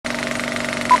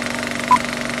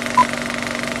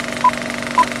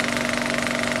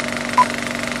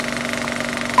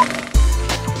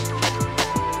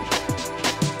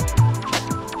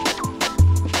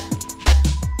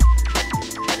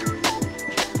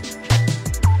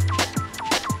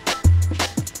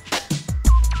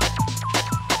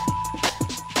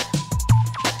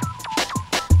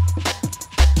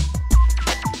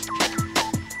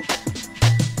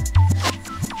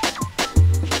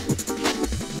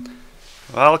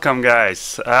Welcome, guys.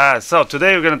 So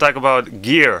today we're going to talk about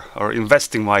gear, or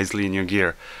investing wisely in your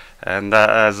gear. And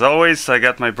as always, I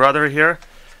got my brother here.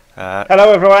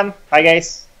 Hello, everyone. Hi,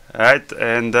 guys. All right,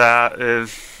 and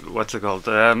what's it called?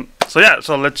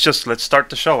 So let's start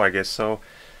the show, I guess. So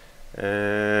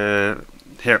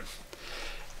here.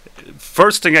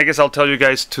 First thing I guess I'll tell you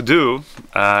guys to do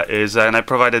is, and I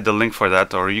provided the link for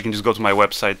that, or you can just go to my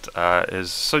website,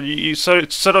 is so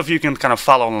it's sort of you can kind of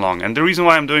follow along. And the reason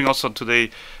why I'm doing also today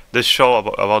this show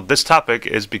about this topic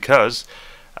is because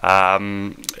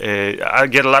I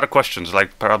get a lot of questions.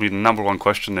 Like probably the number one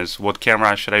question is, what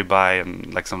camera should I buy?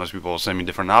 And like sometimes people will send me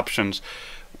different options,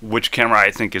 which camera I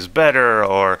think is better,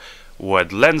 or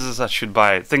what lenses I should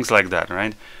buy, things like that,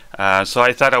 right? So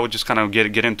I thought I would just kind of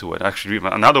get into it. Actually,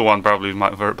 another one probably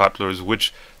very popular is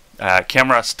which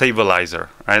camera stabilizer,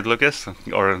 right, Lucas?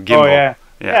 Or gimbal. Oh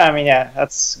yeah. I mean,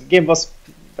 that's gimbals.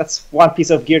 That's one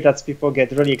piece of gear that people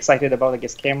get really excited about. I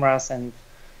guess cameras and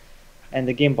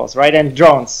the gimbals, right? And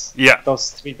drones. Yeah.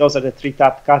 Those are the three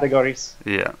top categories.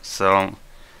 Yeah. So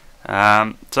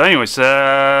anyways,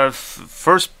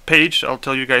 first page I'll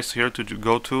tell you guys here to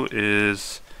go to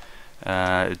is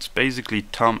it's basically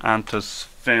Tom Antos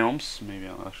films. Maybe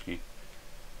I'll actually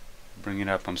bring it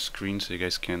up on screen so you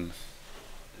guys can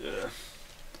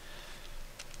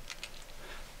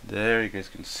there you guys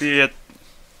can see it.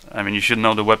 I mean, you should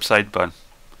know the website, but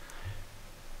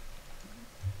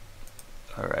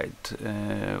alright,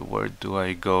 where do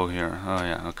I go here? Oh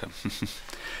yeah, okay.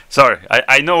 Sorry,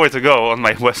 I know where to go on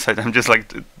my website. I'm just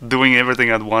like doing everything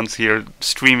at once here,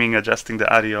 streaming, adjusting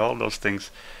the audio, all those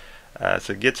things.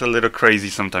 So it gets a little crazy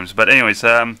sometimes. But anyways,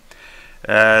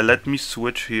 let me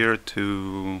switch here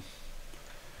to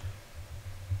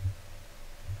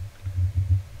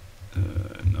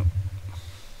no.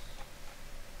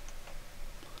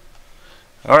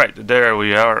 Alright, there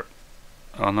we are.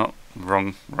 Oh no,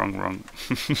 wrong.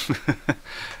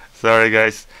 Sorry,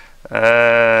 guys.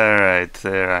 Alright,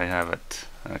 there I have it.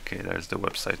 Okay, there's the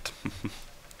website.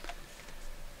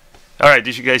 Alright,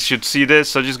 you guys should see this,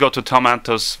 so just go to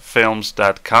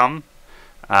tomantosfilms.com.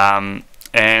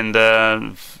 And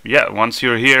yeah, once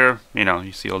you're here,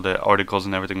 you see all the articles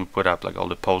and everything we put up, like all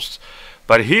the posts.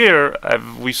 But here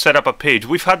we set up a page.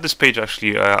 We've had this page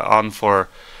actually on for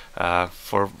a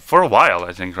while,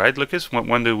 I think, right, Lucas?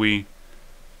 When did we?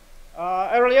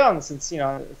 Early on, since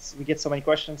we get so many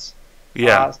questions.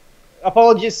 Yeah.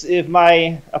 Apologies if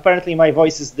apparently my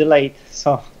voice is delayed.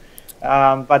 So,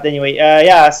 but anyway,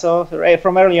 yeah. So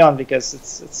from early on, because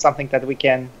it's something that we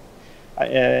can,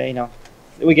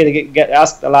 we get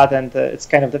asked a lot, and it's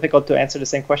kind of difficult to answer the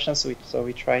same questions. So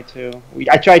I try to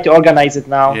organize it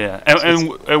now. Yeah, and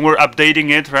we're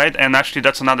updating it, right? And actually,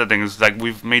 that's another thing. Is like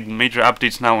we've made major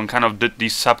updates now on kind of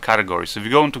these subcategories. If you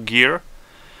go into gear,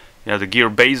 the gear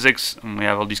basics, and we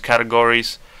have all these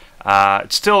categories.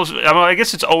 It's still, I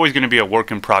guess it's always going to be a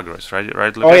work in progress, right?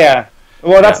 Right, Lucas? Oh yeah.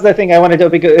 Well, that's the thing I wanted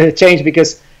to change,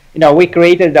 because we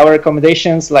created our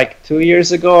recommendations like 2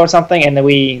 years ago or something, and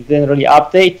we didn't really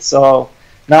update. So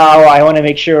now I want to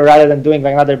make sure, rather than doing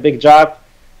like another big job,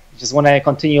 just want to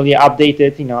continually update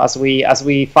it. If we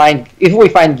find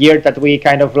gear that we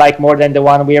kind of like more than the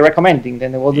one we are recommending,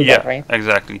 then we'll do that, right?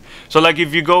 Exactly. So like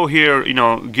if you go here,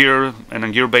 gear, and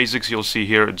then gear basics, you'll see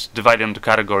here it's divided into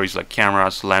categories like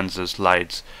cameras, lenses,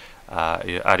 lights,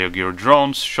 audio gear,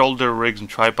 drones, shoulder rigs and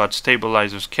tripods,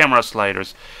 stabilizers, camera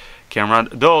sliders, camera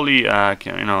dolly,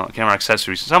 camera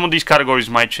accessories. Some of these categories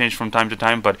might change from time to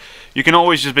time, but you can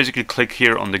always just basically click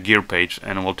here on the gear page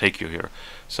and it will take you here.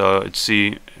 So it's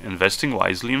investing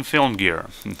wisely in film gear,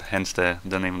 hence the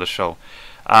name of the show.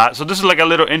 So this is like a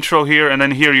little intro here, and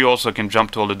then here you also can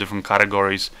jump to all the different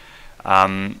categories.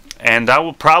 And I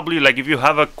will probably, like, if you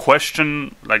have a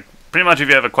question, like pretty much if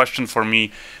you have a question for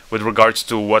me with regards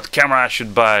to what camera I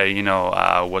should buy,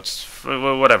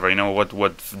 whatever,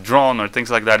 what drone or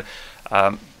things like that,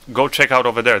 go check out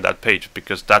over there that page,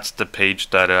 because that's the page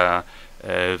that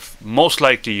most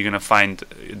likely you're gonna find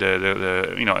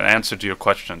the answer to your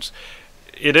questions.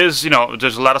 It is,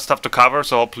 there's a lot of stuff to cover,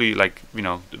 so hopefully, like,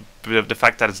 the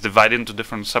fact that it's divided into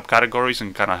different subcategories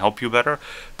and kind of help you better.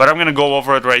 But I'm gonna go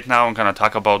over it right now and kind of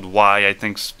talk about why I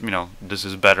think this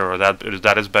is better or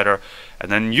that is better,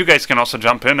 and then you guys can also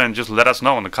jump in and just let us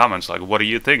know in the comments, like, what do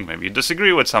you think? Maybe you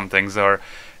disagree with some things, or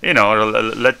or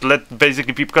let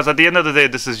basically people, because at the end of the day,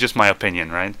 this is just my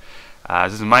opinion, right?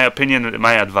 This is my opinion,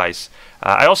 my advice.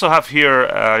 I also have here,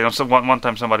 one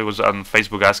time somebody was on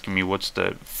Facebook asking me what's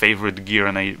the favorite gear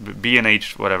and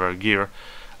B&H whatever gear.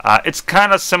 It's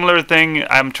kind of similar thing.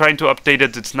 I'm trying to update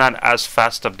it. It's not as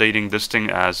fast updating this thing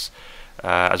as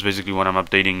basically when I'm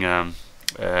updating, on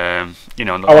our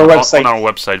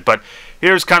website. But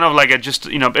here's kind of like a just,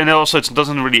 you know, and also it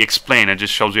doesn't really explain, it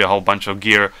just shows you a whole bunch of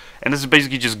gear, and this is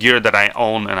basically just gear that I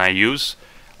own and I use.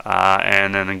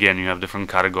 And then again, you have different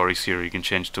categories here you can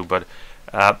change to, but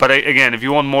again, if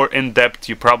you want more in-depth,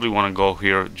 you probably want to go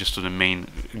here just to the main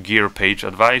gear page,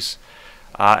 advice,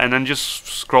 and then just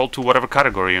scroll to whatever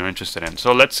category you're interested in.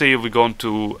 So let's say if we go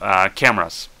into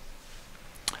cameras.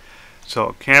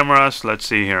 So cameras, let's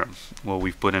see here what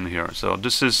we've put in here. So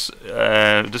this is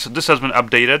this has been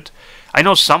updated. I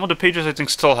know some of the pages I think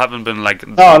still haven't been like.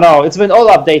 No, it's been all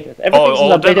updated. Everything's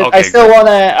been updated. Okay, I still want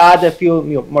to add a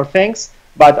few more things,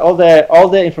 but all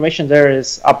the information there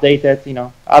is updated. You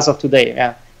know, as of today.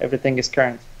 Yeah, everything is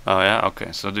current. Oh yeah,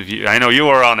 okay. So I know you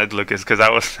were on it, Lucas, because I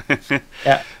was.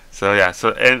 Yeah. So yeah,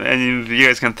 so and you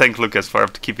guys can thank Lucas for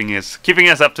keeping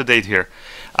us up to date here.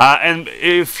 And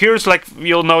if here's like,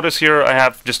 you'll notice here I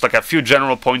have just like a few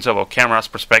general points about camera's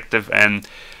perspective and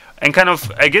kind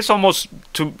of, I guess almost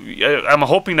to I'm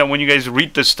hoping that when you guys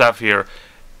read this stuff here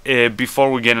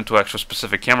before we get into actual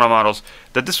specific camera models,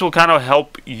 that this will kind of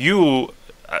help you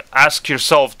ask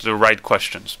yourself the right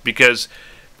questions, because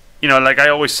you know, like I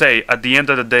always say, at the end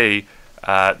of the day,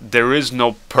 there is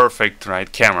no perfect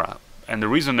camera. And the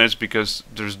reason is because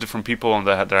there's different people on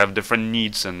that have different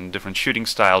needs and different shooting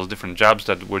styles, different jobs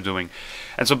that we're doing.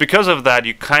 And so because of that,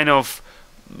 you kind of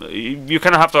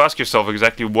have to ask yourself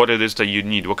exactly what it is that you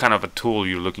need, what kind of a tool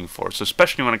you're looking for. So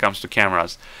especially when it comes to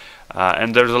cameras.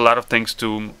 And there's a lot of things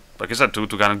to, like I said, to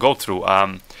kind of go through.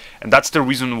 And that's the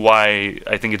reason why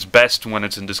I think it's best when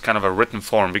it's in this kind of a written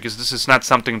form, because this is not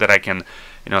something that I can,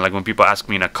 you know, like when people ask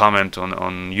me in a comment on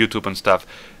YouTube and stuff,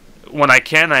 when I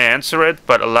can, I answer it,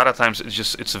 but a lot of times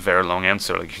it's a very long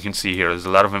answer. Like you can see here, there's a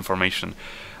lot of information.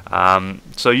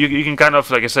 So you can kind of,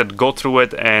 like I said, go through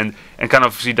it and kind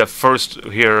of see the first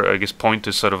here, I guess, point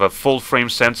to sort of a full frame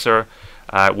sensor,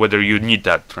 whether you need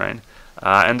that, right?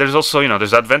 And there's also, you know,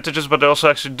 there's advantages, but there are also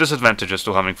actually disadvantages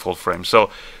to having full frame. So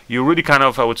you really kind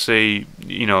of, I would say,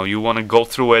 you know, you want to go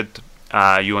through it.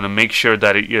 You want to make sure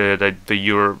that that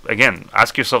you're, again,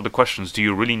 ask yourself the questions: do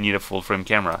you really need a full frame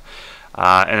camera?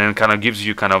 And then kind of gives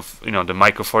you kind of, you know, the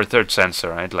micro four thirds sensor,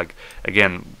 right? Like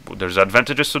again, there's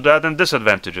advantages to that and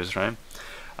disadvantages, right?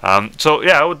 So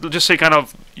yeah, I would just say kind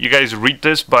of you guys read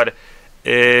this, but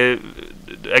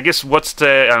I guess what's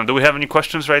the? Do we have any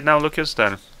questions right now, Lucas?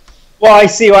 Then. Well, I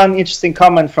see one interesting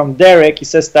comment from Derek. He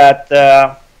says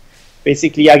that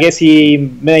basically, I guess he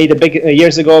made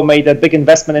years ago made a big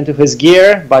investment into his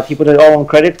gear, but he put it all on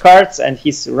credit cards, and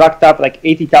he's racked up like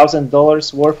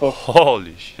 $80,000 worth of.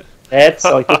 Holy shit.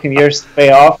 So it took him years to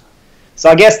pay off. So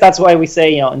I guess that's why we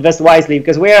say, you know, invest wisely,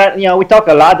 because we talk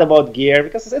a lot about gear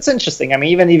because it's interesting. I mean,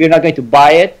 even if you're not going to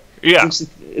buy it, yeah,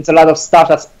 it's a lot of stuff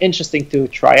that's interesting to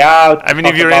try out. I mean,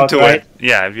 if you're into it,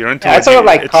 yeah, if you're into it, it's sort of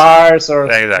like cars or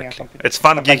exactly. It's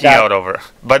fun geeking out over,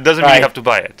 but it doesn't really have to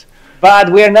buy it.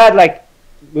 But we're not like,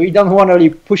 we don't want to really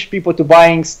push people to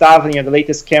buying stuff, you know, the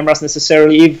latest cameras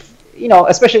necessarily. If you know,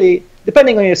 especially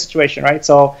depending on your situation, right?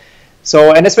 So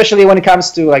and especially when it comes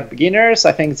to like beginners,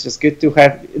 I think it's just good to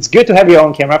have your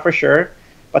own camera for sure,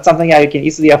 but something that you can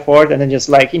easily afford, and then just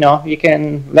like, you know, you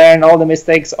can learn all the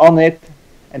mistakes on it,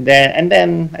 and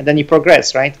then you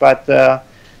progress, right? But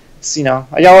you know,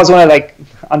 I always want to like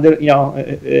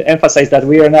emphasize that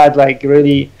we are not like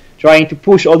really trying to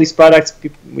push all these products.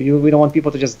 We don't want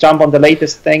people to just jump on the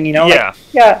latest thing, you know. Yeah.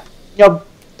 Like, you know,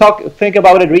 think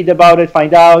about it, read about it,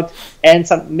 find out, and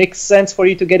makes sense for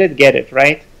you to get it,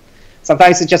 right?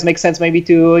 Sometimes it just makes sense maybe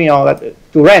to, you know,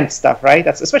 to rent stuff, right?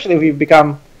 That's especially if you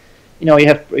become, you know,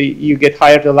 you get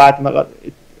hired a lot.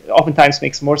 It oftentimes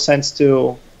makes more sense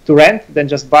to rent than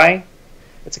just buy.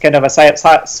 It's a kind of a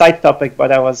side topic,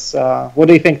 but I was. What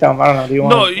do you think, Tom? I don't know. Do you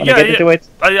want to get into it?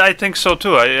 I think so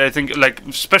too. I think like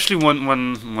especially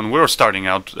when we were starting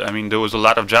out. I mean, there was a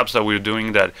lot of jobs that we were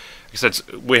doing that. Like I said,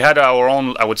 we had our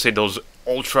own. I would say those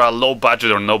ultra low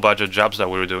budget or no budget jobs that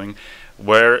we were doing,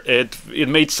 where it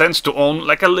made sense to own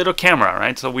like a little camera,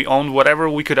 right? So we owned whatever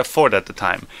we could afford at the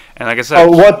time. And like I said,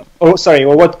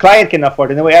 what client can afford.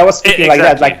 In a way, I was thinking like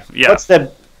that. Like, yeah. What's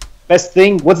the best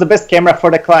thing? What's the best camera for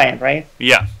the client, right?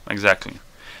 Yeah, exactly.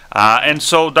 And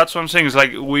so that's what I'm saying is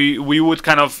like we would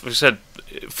kind of, like I said,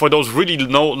 for those really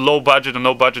low budget and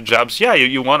no budget jobs, yeah,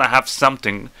 you want to have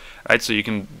something, right? So you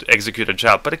can execute a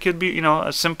job, but it could be, you know,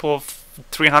 a simple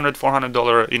 $300,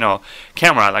 $400, you know,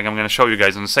 camera. Like I'm going to show you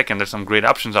guys in a second. There's some great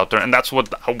options out there, and that's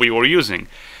what we were using.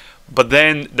 But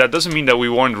then that doesn't mean that we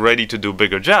weren't ready to do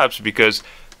bigger jobs, because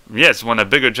yes, when a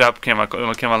bigger job came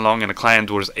along and a client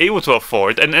was able to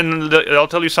afford, and I'll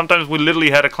tell you, sometimes we literally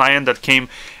had a client that came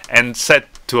and said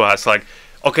to us like,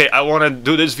 okay, I want to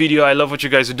do this video, I love what you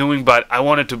guys are doing, but I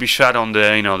want it to be shot on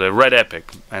the, you know, the Red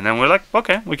Epic. And then we're like,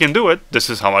 okay, we can do it. This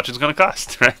is how much it's going to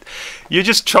cost, right? You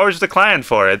just charge the client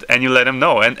for it and you let them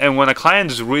know. And when a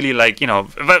client is really like, you know,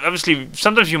 obviously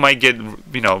sometimes you might get,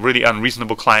 you know, really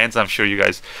unreasonable clients. I'm sure you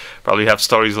guys probably have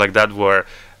stories like that where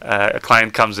a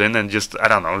client comes in and just, I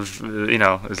don't know, you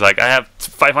know, it's like, I have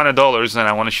 $500 and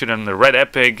I want to shoot on the Red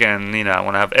Epic and, you know, I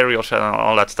want to have aerial shot and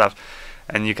all that stuff.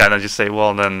 And you kind of just say,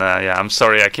 well, then, yeah, I'm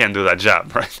sorry, I can't do that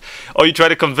job, right? Or you try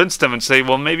to convince them and say,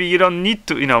 well, maybe you don't need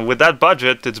to, you know, with that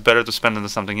budget, it's better to spend it on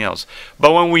something else.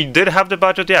 But when we did have the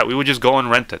budget, yeah, we would just go and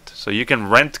rent it. So you can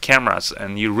rent cameras,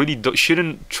 and you really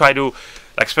shouldn't try to,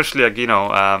 like, especially like, you know,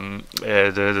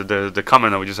 the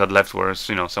comment that we just had left was,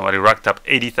 you know, somebody racked up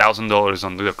 $80,000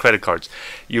 on the credit cards.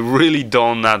 You really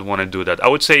do not want to do that. I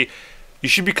would say you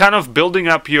should be kind of building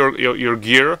up your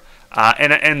gear.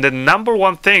 And the number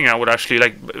one thing I would actually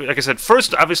like I said,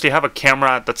 first obviously have a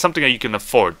camera that's something that you can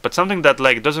afford, but something that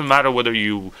like doesn't matter whether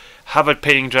you have a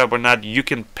paying job or not, you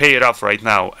can pay it off right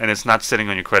now and it's not sitting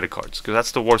on your credit cards, because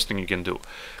that's the worst thing you can do.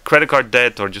 Credit card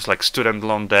debt or just like student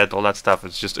loan debt, all that stuff,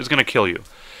 it's gonna kill you.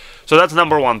 So that's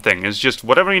number one thing, is just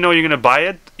whatever you know you're gonna buy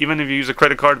it, even if you use a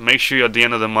credit card, make sure at the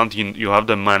end of the month you have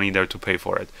the money there to pay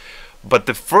for it. But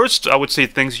the first, I would say,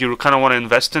 things you kind of want to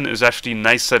invest in is actually a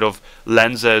nice set of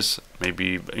lenses,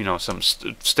 maybe, you know, some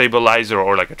stabilizer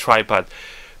or like a tripod,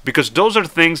 because those are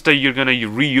things that you're going to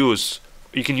reuse.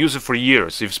 You can use it for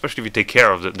years, especially if you take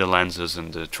care of the lenses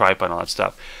and the tripod and all that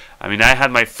stuff. I mean, I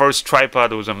had my first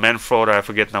tripod. It was a Manfrotto. I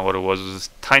forget now what it was. It was this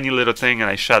tiny little thing,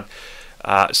 and I shot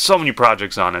so many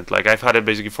projects on it. Like, I've had it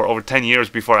basically for over 10 years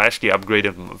before I actually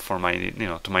upgraded for my, you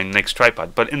know, to my next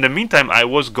tripod. But in the meantime, I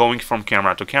was going from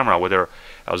camera to camera, whether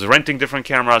I was renting different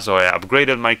cameras or I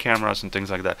upgraded my cameras and things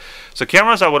like that. So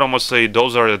cameras, I would almost say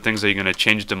those are the things that you're going to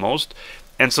change the most.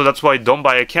 And so that's why don't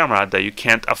buy a camera that you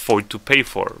can't afford to pay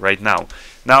for right now.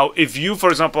 Now, if you,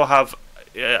 for example, have,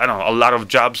 I don't know, a lot of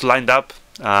jobs lined up,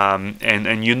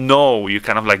 and you know, you're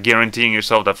kind of like guaranteeing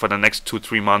yourself that for the next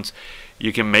 2-3 months,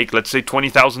 you can make, let's say,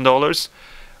 $20,000,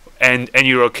 and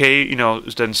you're okay, you know,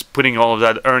 then putting all of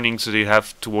that earnings that you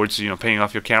have towards, you know, paying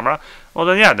off your camera. Well,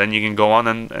 then yeah, then you can go on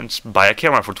and buy a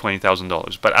camera for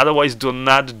 $20,000. But otherwise, do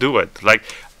not do it. Like,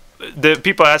 the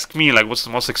people ask me, like, what's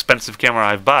the most expensive camera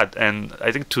I've bought, and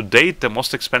I think to date the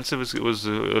most expensive was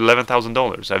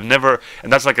 $11,000. I've never,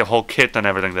 and that's like a whole kit and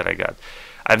everything that I got.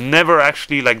 I've never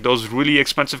actually, like, those really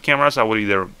expensive cameras, I would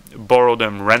either borrow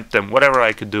them, rent them, whatever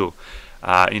I could do.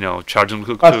 You know, charge them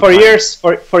to for years,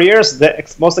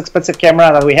 the most expensive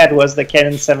camera that we had was the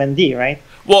Canon 7D, right?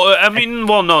 Well, I mean,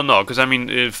 well, no, because I mean,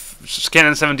 if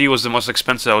Canon 7D was the most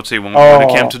expensive, I would say when it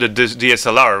came to the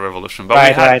DSLR revolution.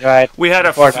 But right. We had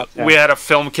a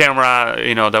film camera,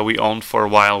 you know, that we owned for a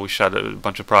while. We shot a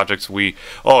bunch of projects.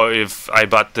 If I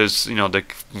bought this, you know,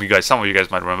 some of you guys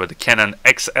might remember the Canon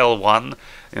XL1.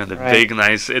 You know, the big,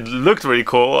 nice. It looked really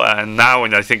cool. And now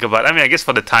when I think about it, I mean, I guess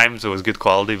for the times it was good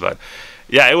quality, but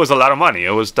yeah, it was a lot of money.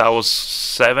 That was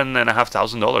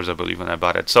 $7,500, I believe, when I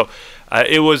bought it. So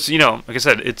it was, you know, like I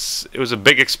said, it was a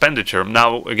big expenditure.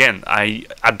 Now, again,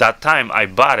 at that time I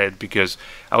bought it because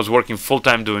I was working full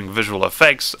time doing visual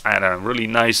effects. I had a really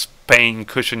nice, paying,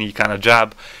 cushiony kind of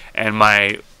job, and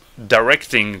my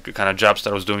directing kind of jobs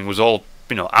that I was doing was all,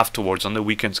 you know, afterwards on the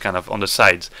weekends, kind of on the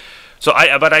sides. So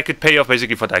but I could pay off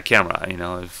basically for that camera. You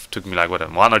know, it took me like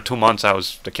 1 or 2 months.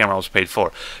 The camera was paid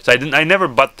for. So I never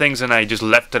bought things and I just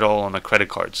left it all on the credit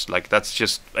cards. Like, that's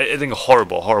just, I think,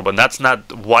 horrible. And that's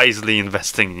not wisely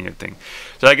investing in your thing.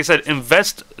 So like I said,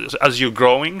 invest as you're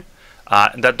growing.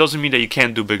 That doesn't mean that you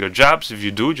can't do bigger jobs. If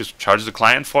you do, just charge the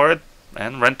client for it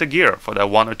and rent the gear for that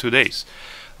 1 or 2 days.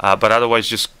 But otherwise,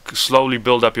 just slowly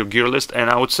build up your gear list.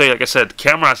 And I would say, like I said,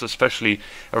 cameras especially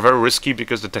are very risky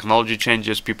because the technology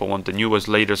changes. People want the newest,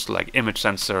 latest, like image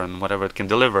sensor and whatever it can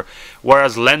deliver.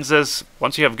 Whereas lenses,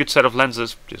 once you have a good set of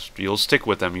lenses, you'll stick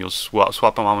with them. You'll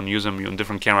swap them out and use them in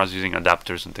different cameras using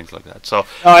adapters and things like that. So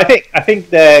I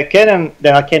think the Canon,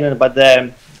 not Canon, but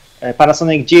the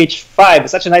Panasonic GH5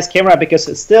 is such a nice camera because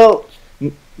it's still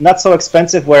not so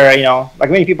expensive. Where, you know,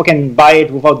 like, many people can buy it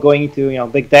without going into, you know,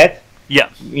 big debt. Yeah,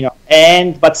 you know,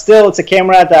 but still, it's a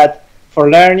camera that for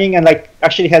learning and like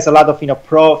actually has a lot of, you know,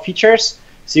 pro features.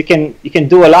 So you can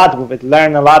do a lot with it,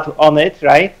 learn a lot on it,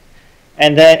 right?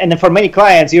 And then for many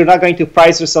clients, you're not going to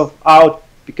price yourself out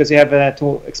because you have a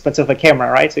too expensive a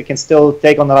camera, right? So you can still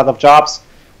take on a lot of jobs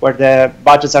where the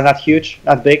budgets are not huge,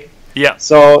 not big. Yeah.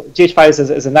 So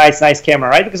GH5 is a nice camera,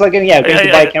 right? Because again, going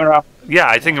to buy a camera. Yeah,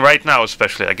 I think right now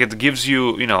especially, like, it gives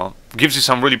you, you know,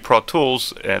 some really pro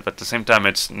tools, but at the same time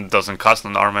it doesn't cost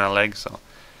an arm and a leg. So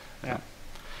yeah.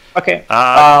 Okay.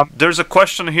 There's a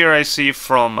question here I see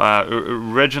from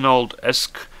Reginald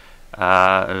Esk,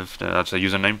 if that's a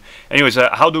username. Anyways,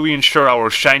 how do we insure our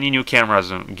shiny new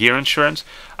cameras and gear insurance?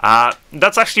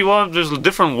 That's actually there's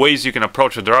different ways you can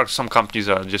approach it. There are some companies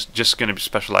that are just going to be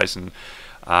specialized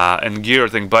in gear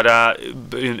thing, but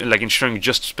like insuring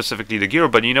just specifically the gear.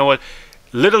 But you know what?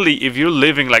 Literally, if you're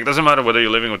living, like, doesn't matter whether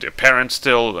you're living with your parents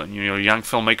still, and you're a young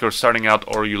filmmaker starting out,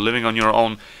 or you're living on your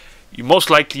own. Most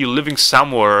likely you're living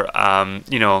somewhere,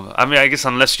 you know, I mean, I guess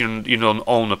unless you don't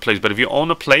own a place, but if you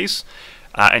own a place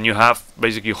and you have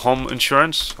basically home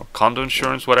insurance or condo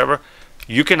insurance, whatever,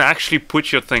 you can actually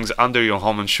put your things under your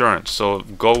home insurance. So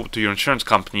go to your insurance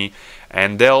company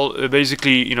and they'll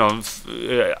basically, you know,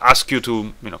 ask you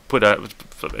to, you know,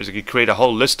 basically create a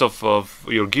whole list of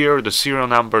your gear, the serial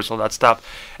numbers, all that stuff,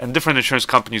 and different insurance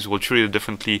companies will treat it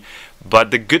differently.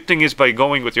 But the good thing is, by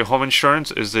going with your home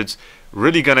insurance, is it's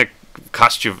really gonna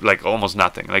cost you like almost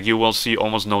nothing. Like, you will see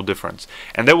almost no difference,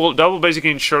 and that will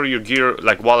basically insure your gear,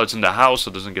 like while it's in the house,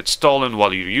 so it doesn't get stolen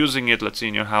while you're using it, let's say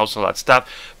in your house, all that stuff.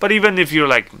 But even if you're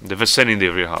like the vicinity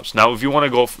of your house. Now, if you want to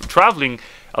go traveling,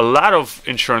 a lot of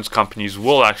insurance companies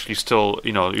will actually still,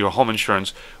 you know, your home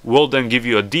insurance will then give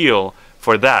you a deal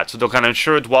for that. So they'll kind of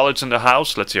insure it while it's in the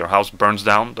house. Let's say your house burns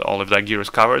down, all of that gear is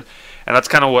covered. And that's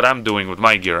kind of what I'm doing with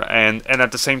my gear. And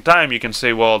at the same time, you can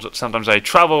say, well, sometimes I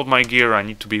travel with my gear, I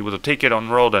need to be able to take it on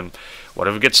road, and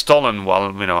whatever gets stolen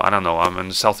while, you know, I don't know, I'm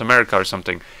in South America or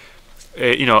something,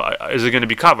 you know, is it going to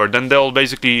be covered? Then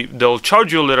they'll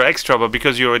charge you a little extra, but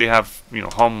because you already have, you know,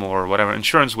 home or whatever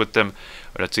insurance with them,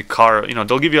 or let's say car, you know,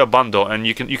 they'll give you a bundle, and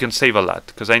you can save a lot.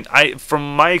 Because I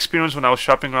from my experience when I was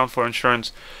shopping around for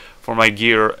insurance for my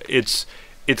gear,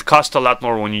 it cost a lot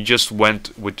more when you just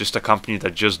went with just a company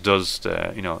that just does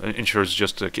the, you know, insures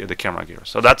just the camera gear.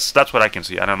 So that's what I can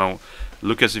see. I don't know,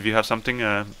 Lucas, if you have something.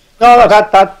 No,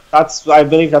 that's I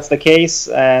believe that's the case,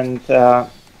 and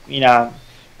you know,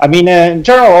 I mean, in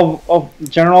general,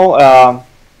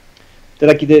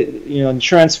 the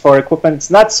insurance for equipment, it's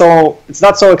not so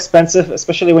expensive,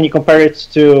 especially when you compare it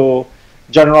to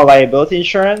general liability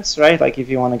insurance, right? Like, if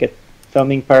you want to get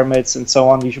filming permits and so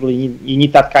on, usually you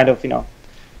need that kind of, you know,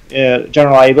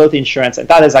 general liability insurance, and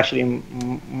that is actually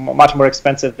much more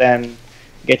expensive than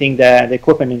getting the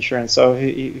equipment insurance. So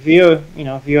if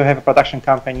you have a production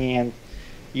company and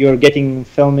you're getting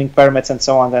filming permits and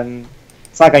so on, then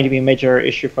it's not going to be a major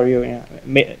issue for you.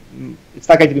 It's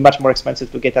not going to be much more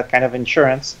expensive to get that kind of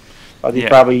insurance, but you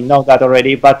probably know that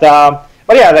already. But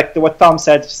yeah, like what Tom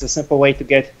said, it's a simple way to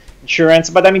get insurance.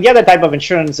 But I mean, the other type of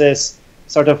insurance is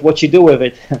sort of what you do with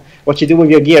it, what you do with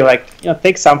your gear. Like, you know,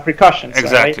 take some precautions.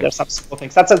 Exactly. Right? There's some simple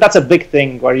things. That's a big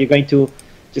thing where you're going to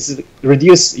just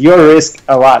reduce your risk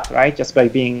a lot, right? Just by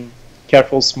being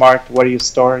careful, smart, where you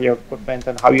store your equipment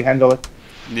and how you handle it.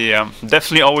 Yeah,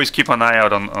 definitely always keep an eye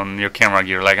out on your camera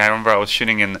gear. Like, I remember I was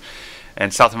shooting in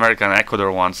South America and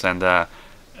Ecuador once, and I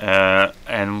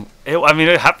mean,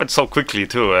 it happened so quickly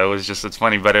too. It's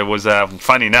funny, but it was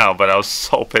funny now, but I was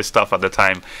so pissed off at the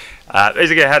time.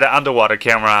 Basically, I had an underwater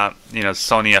camera, you know,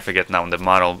 Sony, I forget now the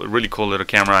model, but really cool little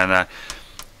camera,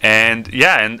 and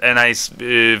I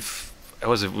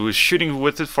was shooting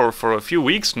with it for a few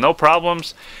weeks, no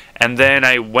problems, and then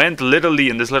I went literally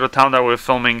in this little town that we were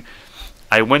filming.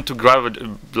 I went to grab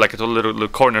like a little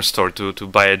corner store to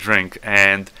buy a drink,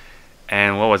 and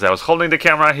what was that? I was holding the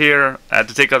camera here. I had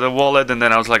to take out the wallet, and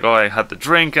then I was like, oh, I had the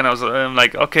drink, and I'm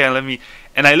like, okay,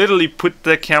 and I literally put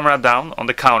the camera down on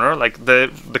the counter. Like,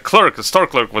 the store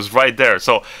clerk was right there.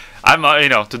 So I'm, you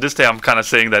know, to this day, I'm kind of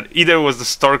saying that either it was the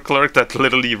store clerk that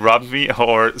literally robbed me,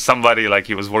 or somebody like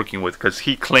he was working with, because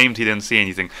he claimed he didn't see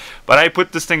anything. But I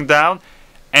put this thing down,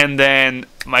 and then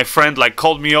my friend like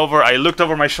called me over. I looked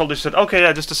over my shoulder, said, okay,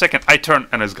 yeah, just a second. I turned,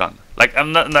 and it's gone. Like,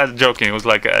 I'm not joking. It was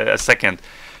like a second.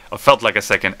 It felt like a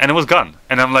second, and it was gone.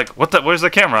 And I'm like, where's the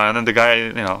camera? And then the guy,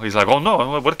 you know, he's like, oh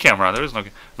no, what camera? There is no.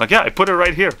 I'm like, yeah, I put it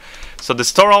right here. So the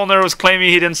store owner was claiming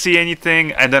he didn't see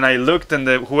anything, and then I looked, and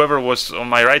whoever was on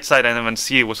my right side, I didn't even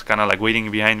see, was kind of like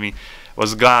waiting behind me,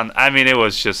 was gone. I mean, it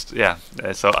was just, yeah.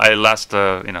 So I lost,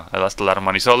 a lot of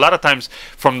money. So a lot of times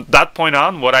from that point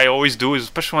on, what I always do is,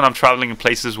 especially when I'm traveling in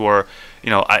places where, you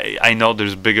know, I know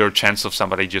there's bigger chance of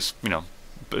somebody just, you know,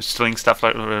 stealing stuff,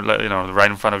 like, you know, right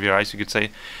in front of your eyes, you could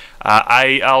say.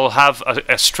 I'll have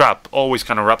a strap always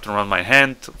kind of wrapped around my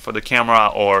hand for the camera,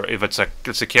 or if it's a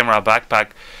camera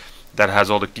backpack that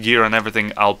has all the gear and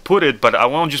everything, I'll put it, but I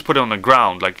won't just put it on the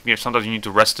ground. Like, you know, sometimes you need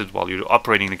to rest it while you're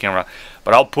operating the camera,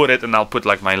 but I'll put it, and I'll put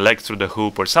like my leg through the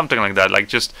hoop or something like that. Like,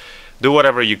 just do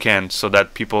whatever you can so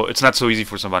that it's not so easy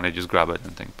for somebody to just grab it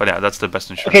and think. But yeah, that's the best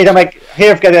insurance. Okay, then,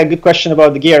 here I've got a good question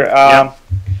about the gear.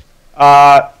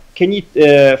 Can can you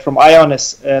from Ionis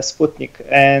Sputnik,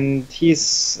 and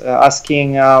he's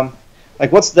asking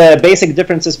like what's the basic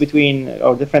difference between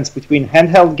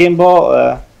handheld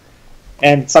gimbal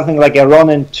and something like a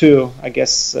Ronin 2, I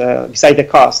guess, beside the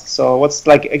cost. So what's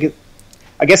like,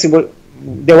 I guess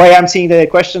the way I'm seeing the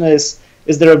question is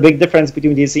there a big difference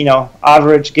between these,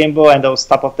 average gimbal and those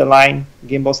top of the line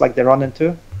gimbals like the Ronin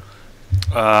 2?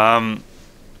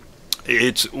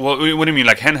 It's what do you mean?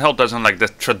 Like handheld doesn't like the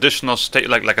traditional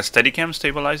like a Steadicam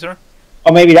stabilizer?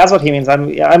 Oh, maybe that's what he means.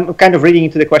 I'm kind of reading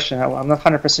into the question. I'm not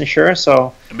 100% sure.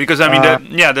 So because I mean,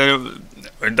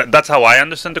 that's how I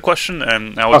understand the question,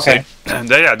 and I would say,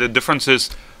 the difference is,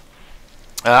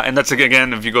 and that's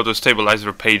again, if you go to the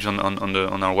stabilizer page on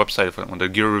our website on the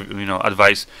gear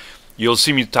advice, you'll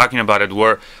see me talking about it.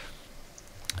 Where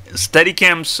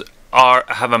Steadicams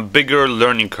have a bigger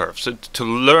learning curve. So to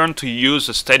learn to use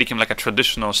a Steadicam like a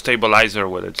traditional stabilizer,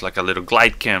 whether it's like a little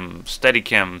glide cam,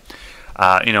 Steadicam,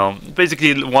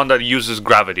 basically one that uses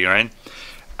gravity, right?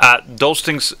 Those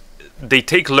things, they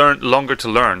take longer to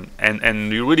learn,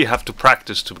 and you really have to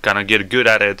practice to kind of get good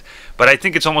at it. But I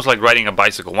think it's almost like riding a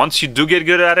bicycle. Once you do get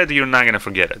good at it, you're not going to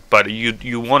forget it. But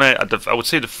you want to, I would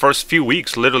say the first few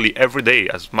weeks, literally every day,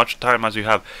 as much time as you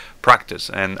have, practice.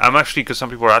 And I'm actually, because some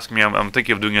people are asking me, I'm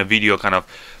thinking of doing a video kind of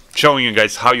showing you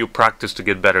guys how you practice to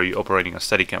get better operating a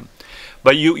Steadicam.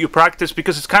 But you practice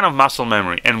because it's kind of muscle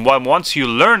memory, and once you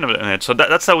learn it, so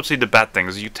that's I would say the bad thing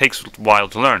is it takes a while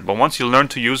to learn. But once you learn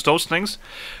to use those things,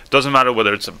 it doesn't matter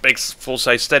whether it's a big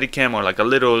full-size Steadicam or like a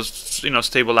little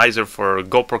stabilizer for a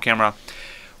GoPro camera.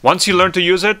 Once you learn to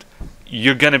use it,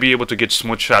 you're gonna be able to get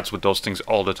smooth shots with those things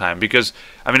all the time. Because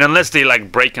I mean, unless they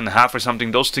like break in half or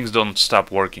something, those things don't stop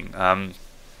working.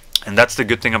 And that's the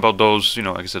good thing about those,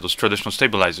 like I said, those traditional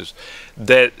stabilizers.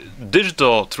 The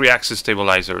digital 3-axis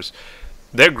stabilizers,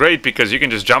 they're great because you can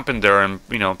just jump in there and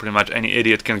pretty much any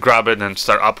idiot can grab it and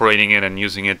start operating it and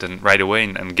using it and right away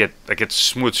and get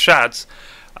smooth shots.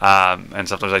 And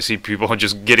sometimes I see people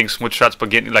just getting smooth shots,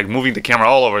 but moving the camera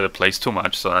all over the place too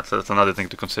much. So that's another thing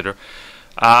to consider.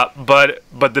 But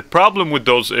the problem with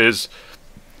those is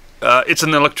it's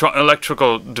an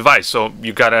electrical device, so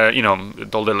you gotta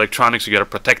all the electronics, you gotta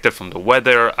protect it from the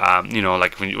weather.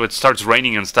 Like when it starts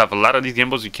raining and stuff, a lot of these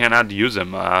gimbals you cannot use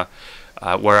them.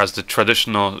 Whereas the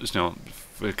traditional,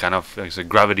 kind of like the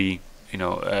gravity,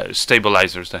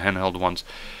 stabilizers, the handheld ones,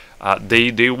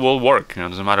 they will work. It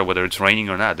doesn't matter whether it's raining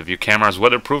or not. If your camera is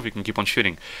weatherproof, you can keep on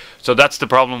shooting. So that's the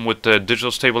problem with the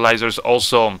digital stabilizers.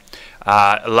 Also,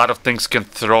 a lot of things can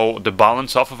throw the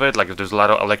balance off of it. Like if there's a lot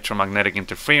of electromagnetic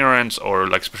interference, or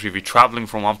like especially if you're traveling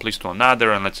from one place to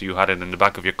another, and let's say you had it in the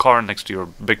back of your car next to your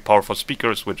big powerful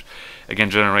speakers, which again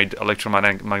generate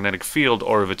electromagnetic field,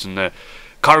 or if it's in the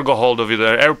cargo hold of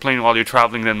the airplane while you're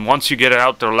traveling, then once you get it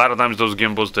out there, a lot of times those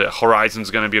gimbals, the horizon's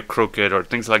going to be crooked or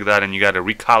things like that, and you got to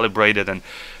recalibrate it. And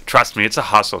trust me, it's a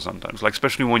hassle sometimes, like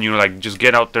especially when you like just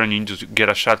get out there and you just get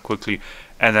a shot quickly,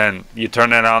 and then you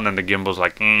turn it on and the gimbal's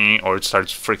like or it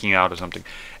starts freaking out or something.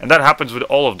 And that happens with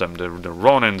all of them, the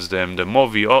Ronins, the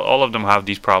Movi, all of them have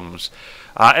these problems.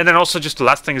 And then also just the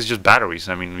last thing is just batteries.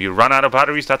 I mean, you run out of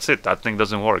batteries, that's it. That thing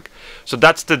doesn't work. So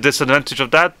that's the disadvantage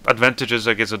of that. Advantages,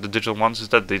 I guess, of the digital ones is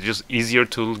that they're just easier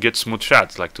to get smooth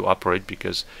shots, like to operate,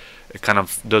 because it kind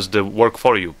of does the work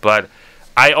for you. But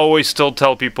I always still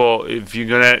tell people, if you're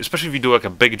gonna, especially if you do like a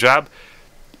big job,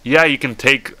 yeah, you can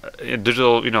take a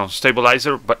digital,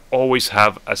 stabilizer, but always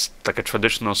have like a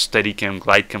traditional Steadicam,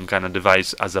 glide cam kind of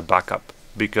device as a backup,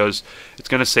 because it's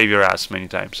gonna save your ass many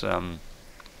times.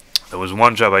 There was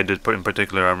one job I did in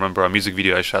particular. I remember a music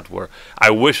video I shot where I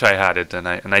wish I had it and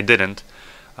I didn't,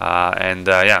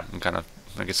 yeah, kind of,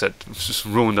 like I said, just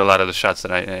ruined a lot of the shots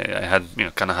that I had.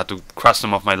 Kind of had to cross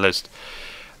them off my list.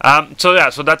 So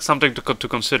yeah, so that's something to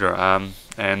consider.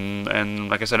 And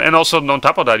like I said, and also on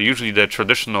top of that, usually the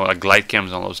traditional like glide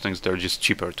cams and all those things, they're just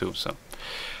cheaper too. So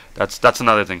that's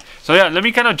another thing. So yeah, let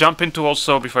me kind of jump into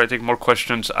also, before I take more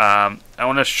questions. I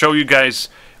want to show you guys,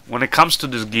 when it comes to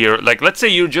this gear, like let's say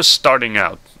you're just starting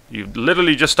out, you're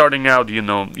literally just starting out,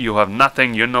 you have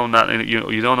nothing, you don't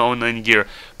own any gear,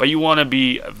 but you want to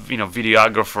be,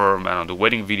 videographer, I don't know,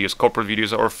 wedding videos, corporate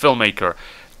videos, or filmmaker.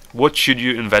 What should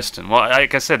you invest in? Well,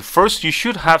 like I said, first you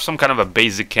should have some kind of a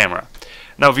basic camera.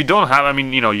 Now, if you don't have, I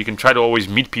mean, you can try to always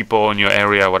meet people in your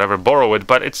area, whatever, borrow it,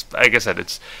 but it's, like I said,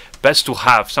 it's best to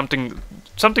have something's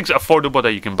affordable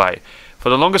that you can buy. For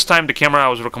the longest time, the camera I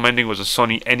was recommending was a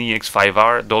Sony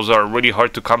NEX5R. Those are really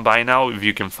hard to come by now. If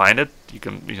you can find it, you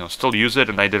can still use it,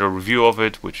 and I did a review of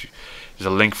it, which is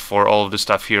a link for all of this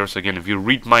stuff here. So again, if you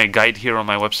read my guide here on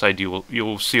my website, you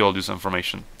will see all this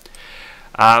information.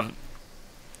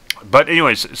 But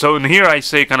anyways, so in here I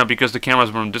say kind of because the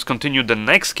camera's been discontinued, the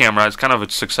next camera is kind of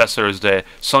its successor, is the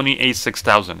Sony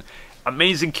a6000.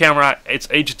 Amazing camera. It's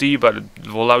HD, but it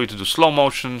will allow you to do slow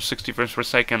motion, 60 frames per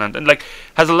second, and like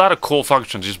has a lot of cool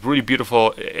functions. Just really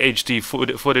beautiful HD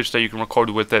footage that you can record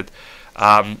with it.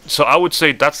 So I would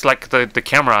say that's like the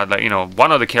camera, like, you know,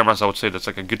 one of the cameras I would say that's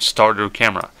like a good starter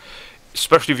camera,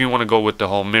 especially if you want to go with the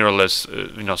whole mirrorless,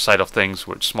 you know, side of things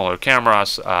with smaller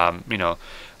cameras. You know,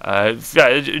 yeah,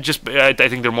 I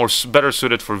think they're better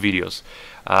suited for videos.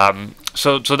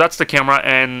 So that's the camera,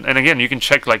 and again, you can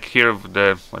check like here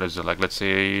the, what is it, like, let's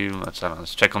say,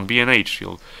 let's check on B&H.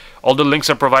 All the links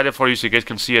are provided for you, so you guys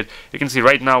can see it. You can see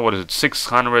right now, what is it,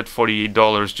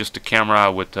 $648 just the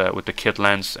camera with the kit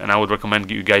lens, and I would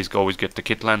recommend you guys always get the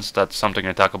kit lens. That's something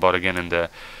I talk about again in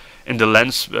the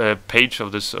lens page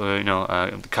of this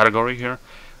the category here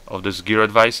of this gear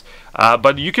advice.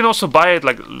 But you can also buy it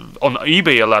like on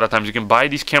eBay. A lot of times you can buy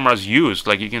these cameras used,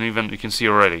 like you can see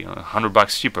already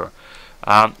 $100 cheaper.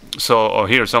 So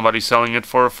here somebody's selling it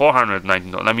for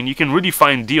 $419. I mean, you can really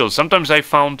find deals. Sometimes I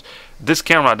found this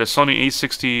camera, the Sony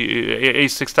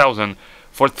a6000,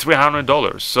 for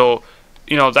 $300. So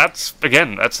you know, that's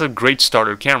a great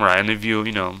starter camera. And if you're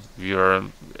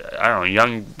I don't know,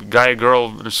 young guy,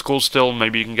 girl in school still,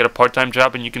 maybe you can get a part-time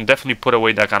job and you can definitely put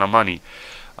away that kind of money.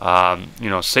 You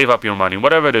know, save up your money,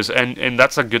 whatever it is, and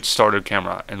that's a good starter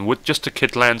camera, and with just a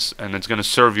kit lens, and it's going to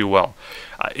serve you well.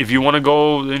 If you want to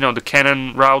go, you know, the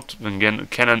Canon route, again,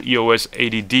 Canon EOS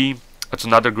 80D, that's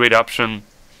another great option.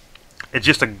 It's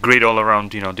just a great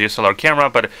all-around, you know, DSLR camera,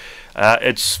 but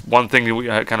it's one thing that we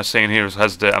kind of saying here is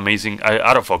has the amazing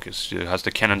autofocus. It has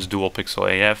the Canon's dual pixel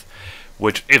AF,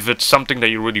 which if it's something that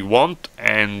you really want,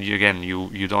 and again,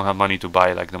 you don't have money to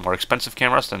buy like the more expensive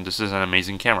cameras, then this is an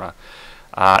amazing camera.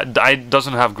 It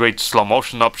doesn't have great slow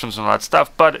motion options and all that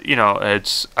stuff, but you know,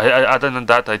 it's other than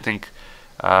that, I think,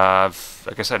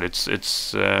 like I said, it's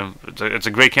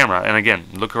a great camera. And again,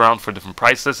 look around for different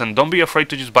prices, and don't be afraid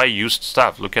to just buy used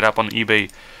stuff. Look it up on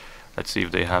eBay. Let's see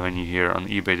if they have any here on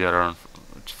eBay that are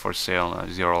for sale.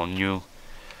 These are all new.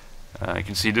 You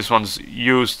can see this one's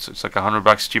used. It's like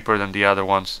 $100 cheaper than the other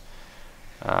ones.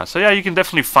 So yeah, you can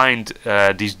definitely find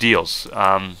these deals.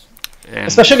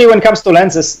 Especially when it comes to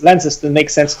lenses it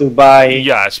makes sense to buy.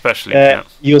 Yeah, especially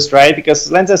used, right?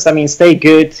 Because lenses, I mean, stay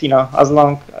good. You know, as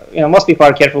long, you know, most people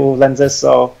are careful with lenses,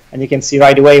 so, and you can see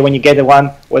right away when you get the one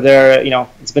whether, you know,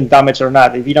 it's been damaged or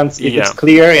not. If you don't, if it's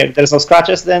clear, if there's no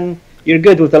scratches, then you're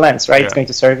good with the lens, right? It's going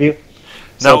to serve you.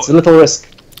 So now, it's a little risk.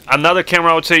 Another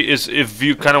camera I would say is if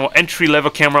you kind of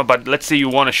entry-level camera, but let's say you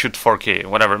want to shoot 4K,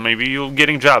 whatever. Maybe you're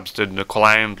getting jobs that the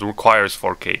client requires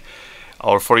 4K.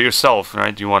 Or for yourself,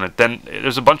 right? You want it. Then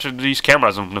there's a bunch of these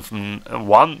cameras.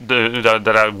 One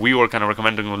that we were kind of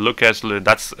recommending to look at.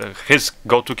 That's his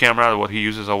go-to camera. What he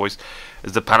uses always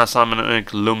is the Panasonic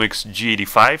Lumix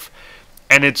G85,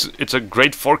 and it's a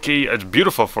great 4K. It's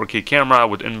beautiful 4K camera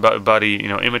with in-body, you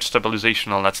know, image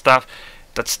stabilization, all that stuff.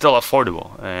 That's still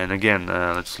affordable. And again,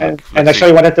 let's look. And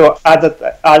actually, wanted to add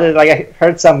that. Like I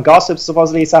heard some gossip.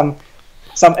 Supposedly, some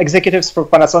executives for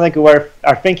Panasonic who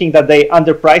are thinking that they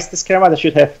underpriced this camera. They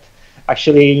should have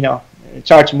actually, you know,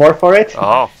 charged more for it.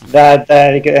 Oh. That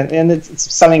and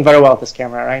it's selling very well, this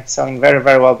camera, right? Selling very,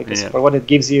 very well, because for what it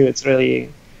gives you, it's really,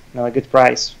 you know, a good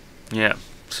price. Yeah.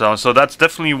 So that's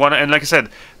definitely one. And like I said,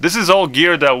 this is all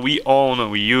gear that we own and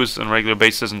we use on a regular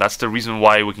basis, and that's the reason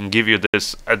why we can give you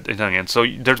this again. So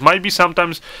there might be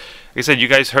sometimes, like I said, you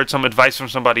guys heard some advice from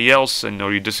somebody else, and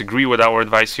or you disagree with our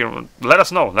advice here. Let us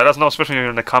know. Let us know, especially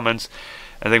in the comments.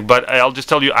 I think, but I'll just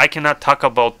tell you, I cannot talk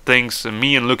about things.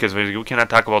 Me and Lucas, basically, we cannot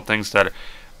talk about things that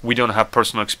we don't have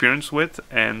personal experience with,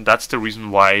 and that's the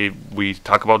reason why we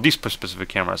talk about these specific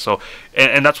cameras. So,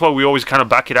 and that's why we always kind of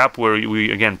back it up, where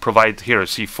we again provide here,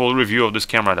 see full review of this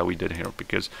camera that we did here,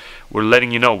 because we're letting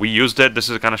you know we used it. This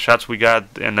is the kind of shots we got,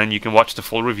 and then you can watch the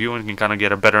full review and you can kind of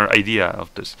get a better idea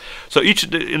of this. So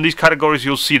in these categories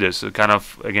you'll see this kind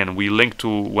of, again, we link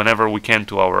to whenever we can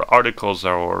to our articles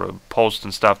or posts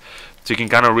and stuff. So you can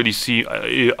kind of really see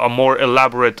a more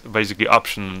elaborate, basically,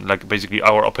 option, like basically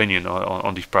our opinion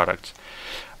on these products.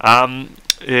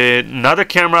 Another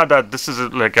camera that this is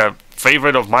like a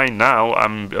favorite of mine now.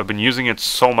 I've been using it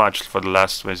so much for the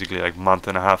last basically like month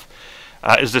and a half.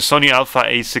 Is the Sony Alpha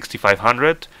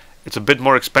A6500. It's a bit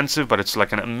more expensive, but it's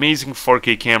like an amazing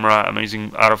 4K camera, amazing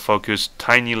autofocus,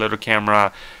 tiny little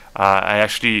camera. I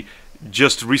actually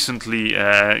just recently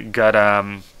got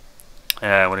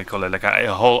what do you call it, like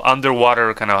a whole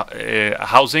underwater kind of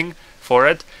housing for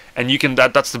it, and you can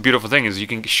that's the beautiful thing, is you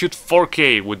can shoot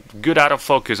 4K with good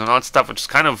autofocus and all that stuff, which is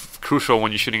kind of crucial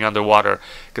when you're shooting underwater,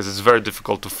 because it's very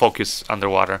difficult to focus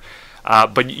underwater.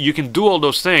 but you can do all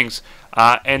those things.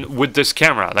 And with this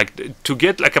camera, like to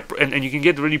get like and you can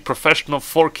get really professional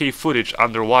 4K footage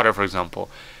underwater, for example,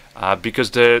 because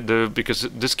because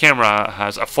this camera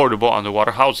has affordable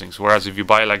underwater housings. Whereas if you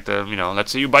buy like the,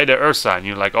 let's say you buy the Ursa and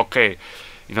you're like, okay,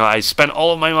 I spent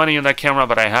all of my money on that camera,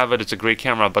 but I have it. It's a great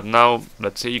camera. But now,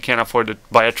 let's say you can't afford to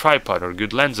buy a tripod or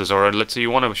good lenses, or let's say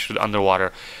you want to shoot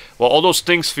underwater. Well, all those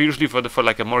things usually for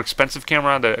like a more expensive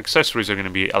camera, the accessories are going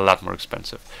to be a lot more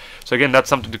expensive. So again, that's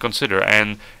something to consider.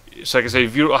 And so like I say,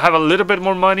 if you have a little bit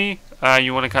more money,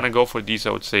 you want to kind of go for these,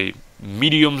 I would say,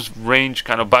 mediums range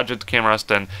kind of budget cameras,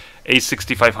 then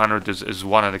A6500 is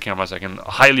one of the cameras I can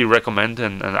highly recommend,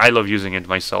 and I love using it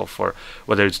myself for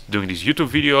whether it's doing these YouTube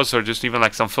videos or just even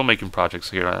like some filmmaking projects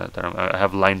here that I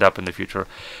have lined up in the future.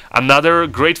 Another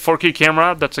great 4K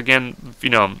camera that's, again,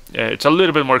 it's a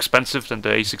little bit more expensive than the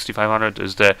A6500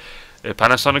 is the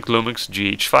Panasonic Lumix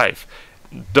GH5.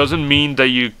 Doesn't mean that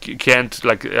you can't,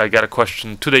 like I got a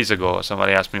question 2 days ago,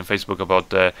 somebody asked me on Facebook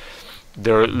about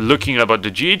they're looking about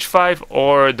the GH5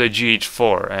 or the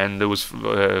GH4, and there was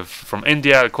from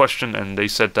India a question, and they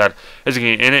said that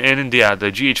basically in India the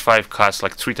GH5 costs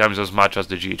like 3 times as much as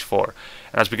the GH4, and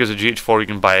that's because the GH4 you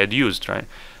can buy it used, right?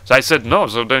 So I said no.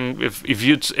 So then if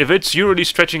it's you really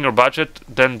stretching your budget,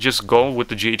 then just go with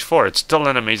the GH4. It's still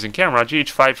an amazing camera.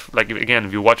 GH5, like again,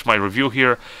 if you watch my review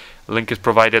here, link is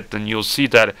provided, then you'll see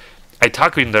that I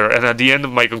talk in there, and at the end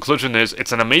of my conclusion is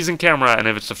it's an amazing camera, and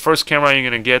if it's the first camera you're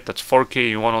gonna get that's 4K,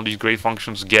 you want all these great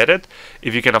functions, get it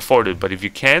if you can afford it. But if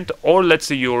you can't, or let's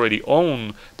say you already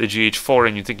own the GH4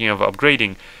 and you're thinking of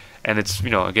upgrading, and it's,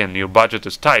 again, your budget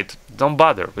is tight, don't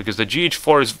bother, because the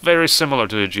GH4 is very similar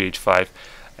to the GH5,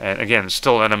 and again, it's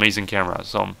still an amazing camera.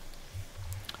 So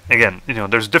again,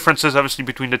 there's differences obviously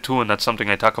between the two, and that's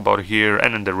something I talk about here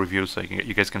and in the review, so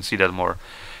you guys can see that more.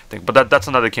 But that's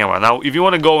another camera. Now, if you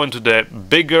want to go into the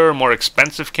bigger, more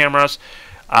expensive cameras,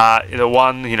 the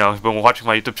one, if you've been watching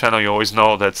my YouTube channel, you always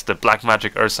know that's the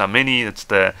Blackmagic Ursa Mini. It's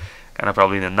the kind of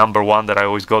probably the #1 that I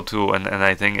always go to, and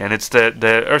I think, and it's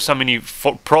the Ursa Mini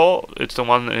Pro. It's the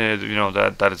one,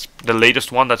 that is the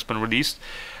latest one that's been released.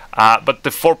 But the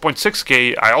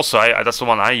 4.6K, that's the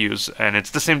one I use, and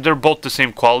it's the same. They're both the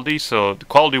same quality. So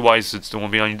quality-wise, there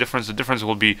won't be any difference. The difference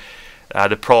will be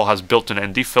the Pro has built-in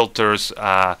ND filters,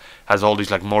 has all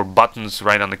these like more buttons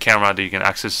right on the camera that you can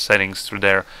access settings through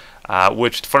there,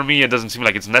 which for me it doesn't seem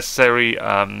like it's necessary,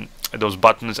 those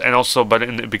buttons. And also,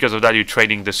 but because of that, you're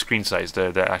trading the screen size.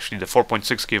 Actually the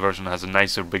 4.6K version has a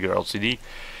nicer, bigger LCD,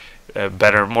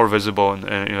 better, more visible,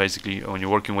 and basically when you're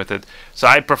working with it. So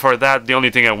I prefer that. The only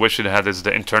thing I wish it had is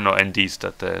the internal NDs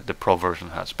that the Pro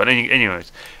version has. But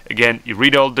anyways, again, you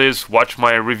read all this, watch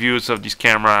my reviews of these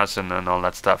cameras and all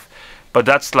that stuff. But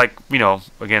that's like,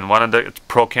 again, one of the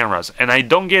Pro cameras. And I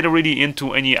don't get really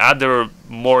into any other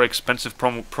more expensive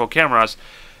Pro cameras,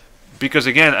 because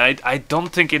again, I don't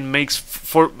think it makes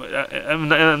I'm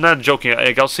not joking,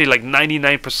 like I'll say like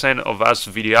 99% of us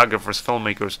videographers,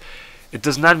 filmmakers, it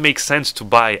does not make sense to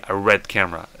buy a red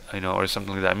camera, or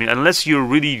something like that. I mean, unless you're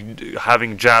really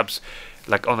having jobs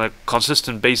like on a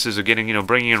consistent basis of getting,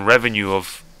 bringing in revenue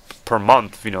of per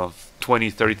month,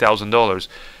 $20,000-$30,000.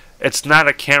 It's not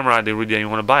a camera they really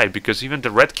want to buy, because even the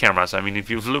red cameras, I mean,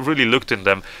 if you've really looked in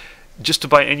them, just to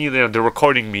buy any of the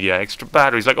recording media, extra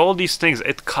batteries, like all these things,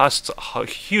 it costs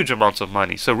huge amounts of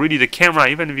money. So really the camera,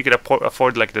 even if you could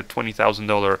afford like the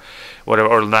 $20,000 whatever,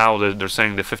 or now they're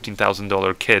saying the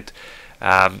 $15,000 kit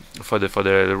for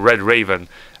the Red Raven,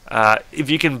 if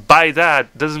you can buy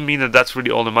that, doesn't mean that that's really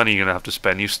all the money you're gonna have to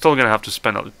spend. You're still gonna have to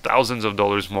spend thousands of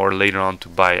dollars more later on to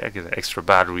buy extra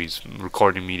batteries,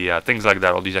 recording media, things like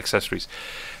that, all these accessories.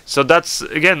 So that's,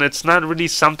 again, it's not really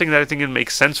something that I think it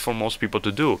makes sense for most people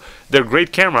to do. They're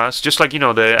great cameras, just like, the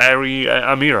Auray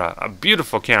Amira, a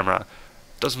beautiful camera.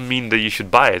 Doesn't mean that you should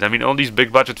buy it. I mean, all these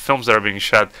big budget films that are being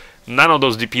shot, none of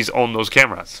those DPs own those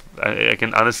cameras. I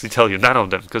can honestly tell you, none of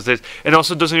them, because it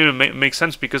also doesn't even make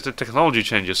sense, because the technology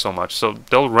changes so much. So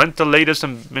they'll rent the latest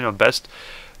and best,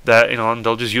 that and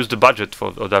they'll just use the budget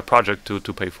of that project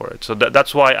to pay for it. So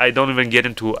that's why I don't even get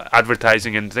into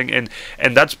advertising and thing, and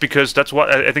that's because that's what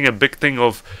I think a big thing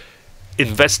of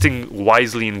investing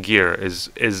wisely in gear is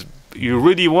you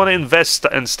really want to invest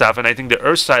in stuff. And I think the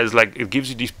Ursa is like, it gives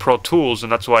you these pro tools,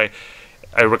 and that's why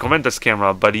I recommend this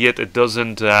camera. But yet it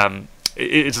doesn't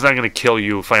it's not going to kill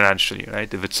you financially,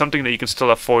 right? If it's something that you can still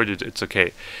afford, it's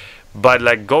okay. But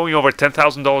like going over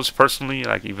 $10,000 personally,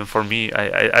 like even for me,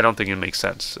 I don't think it makes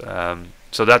sense.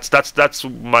 So that's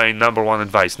my #1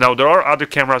 advice. Now there are other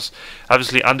cameras,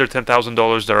 obviously under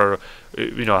 $10,000, that are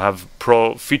have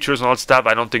pro features and all that stuff.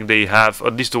 I don't think they have,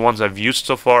 at least the ones I've used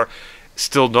so far,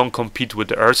 still don't compete with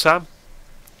the Ursa.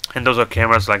 And those are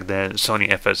cameras like the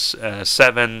Sony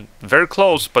FS7, very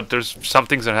close, but there's some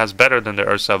things that has better than the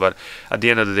Ursa. But at the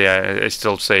end of the day, I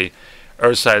still say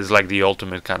Ursa is like the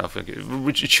ultimate kind of,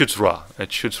 which it shoots raw.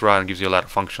 It shoots raw and gives you a lot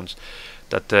of functions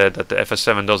that the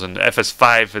FS7 doesn't. The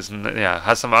FS5 is, yeah,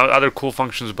 has some other cool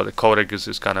functions, but the codec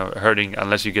is kind of hurting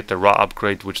unless you get the raw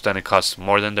upgrade, which then it costs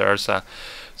more than the Ursa.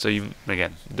 So you,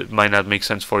 again, it might not make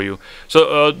sense for you.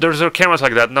 So there's cameras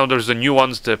like that. Now there's the new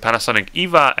ones, the Panasonic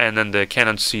EVA and then the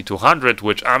Canon C200,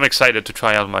 which I'm excited to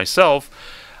try out myself.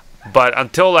 But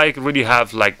until I really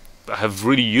have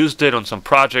really used it on some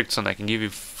projects and I can give you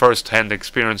first-hand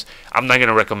experience, I'm not going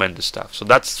to recommend this stuff. So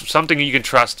that's something you can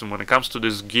trust. And when it comes to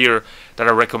this gear that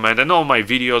I recommend, and all my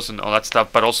videos and all that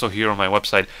stuff, but also here on my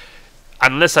website,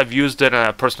 unless I've used it and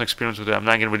a personal experience with it, I'm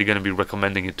not really going to be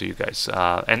recommending it to you guys.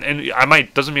 And I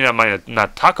might, doesn't mean I might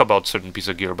not talk about certain piece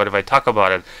of gear, but if I talk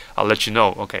about it, I'll let you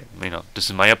know. Okay, this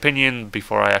is my opinion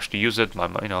before I actually use it.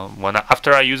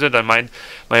 After I use it, my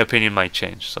opinion might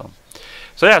change. So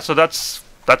yeah, so that's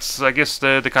I guess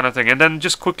the kind of thing. And then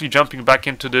just quickly jumping back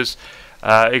into this.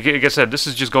 Like I said, this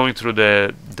is just going through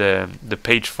the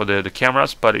page for the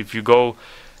cameras. But if you go,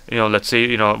 let's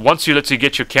say, once you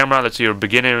get your camera, let's say you're a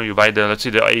beginner, you buy let's say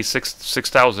the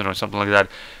A6000 or something like that.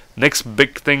 Next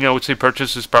big thing I would say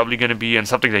purchase is probably going to be, and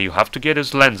something that you have to get,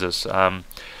 is lenses.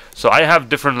 So I have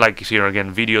different, like here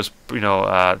again, videos,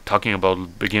 talking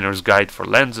about beginner's guide for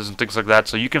lenses and things like that.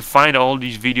 So you can find all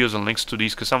these videos and links to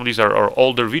these, because some of these are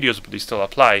older videos, but they still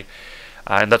apply.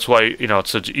 And that's why,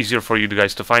 it's such easier for you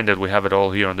guys to find it. We have it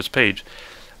all here on this page.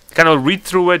 Kind of read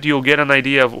through it, you'll get an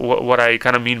idea of what I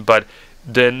kind of mean. But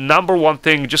the number one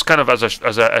thing, just kind of as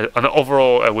an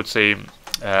overall, I would say,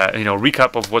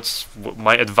 recap of what's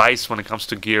my advice when it comes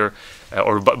to gear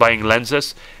or buying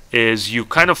lenses, is you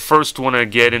kind of first want to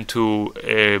get into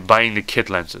buying the kit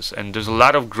lenses. And there's a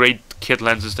lot of great kit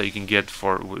lenses that you can get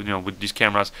for with these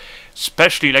cameras,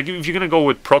 especially like if you're gonna go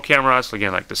with pro cameras,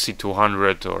 again, like the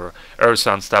C200 or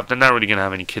Ursa and stuff. They're not really gonna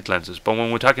have any kit lenses. But when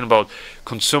we're talking about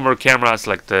consumer cameras,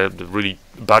 like the really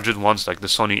budget ones, like the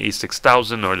Sony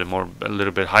A6000, or a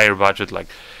little bit higher budget, like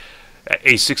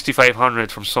A6500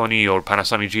 from Sony or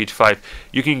Panasonic GH5,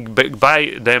 you can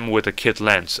buy them with a kit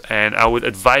lens. And I would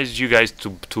advise you guys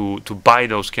to buy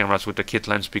those cameras with the kit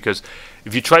lens, because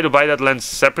if you try to buy that lens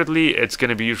separately, it's going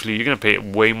to be you're going to pay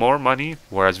way more money,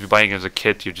 whereas if you're buying as a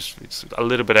kit, it's a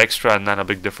little bit extra and not a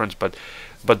big difference. But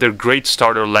they're great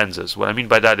starter lenses. What I mean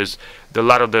by that is a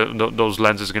lot of those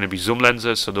lenses are going to be zoom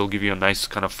lenses, so they'll give you a nice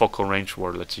kind of focal range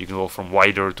where, let's say, you can go from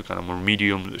wider to kind of more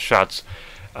medium shots.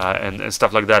 And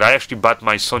stuff like that. I actually bought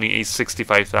my Sony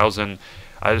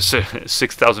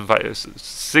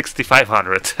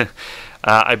A6500.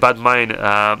 I bought mine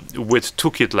with two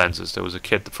kit lenses. There was a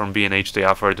kit from B&H they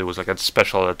offered. It was like a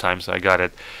special at the time, so I got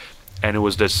it. And it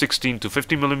was the 16 to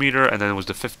 50 millimeter, and then it was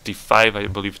the 55, I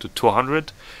believe, to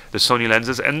 200, the Sony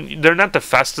lenses. And they're not the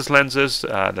fastest lenses.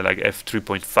 They're like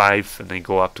f3.5, and they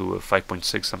go up to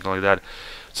 5.6, something like that.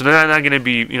 So they're not going to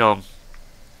be,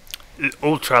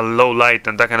 ultra low light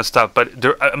and that kind of stuff, but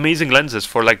they're amazing lenses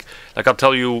for like I'll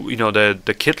tell you,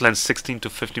 the kit lens 16 to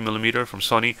 50 millimeter from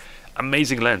Sony,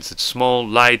 amazing lens. It's small,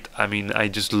 light. I mean, I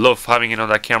just love having it on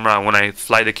that camera. When I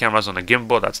fly the cameras on a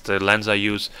gimbal, that's the lens I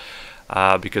use,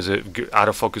 because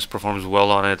autofocus performs well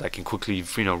on it. I can quickly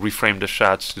reframe the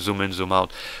shots, zoom in, zoom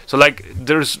out. So like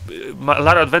there's a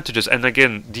lot of advantages. And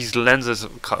again, these lenses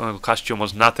cost you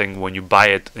almost nothing when you buy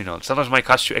it. Sometimes it might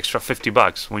cost you extra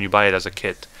 $50 when you buy it as a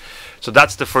kit. So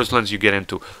that's the first lens you get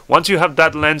into. Once you have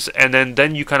that lens, and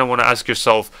then you kind of want to ask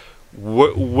yourself,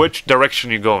 which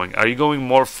direction you're going. Are you going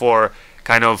more for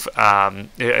kind of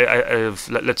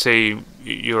let's say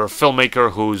you're a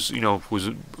filmmaker who's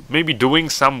maybe doing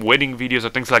some wedding videos or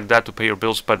things like that to pay your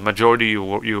bills, but majority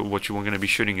what you're going to be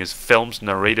shooting is films,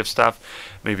 narrative stuff,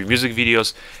 maybe music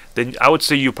videos. Then I would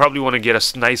say you probably want to get a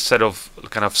nice set of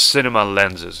kind of cinema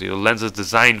lenses. Lenses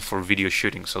designed for video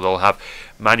shooting. So they'll have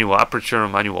manual aperture,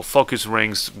 manual focus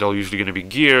rings. They're usually going to be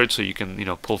geared so you can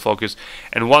pull focus.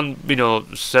 And one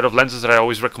set of lenses that I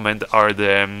always recommend are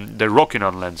the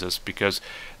Rokinon lenses, because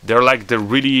they're like the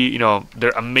really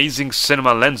they're amazing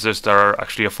cinema lenses that are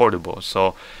actually affordable.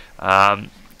 So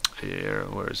here,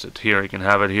 where is it? Here, you can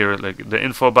have it here, like the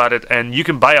info about it, and you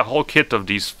can buy a whole kit of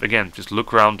these. Again, just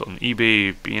look around on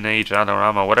eBay, B&H,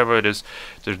 Adorama, whatever it is.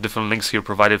 There's different links here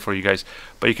provided for you guys,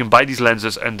 but you can buy these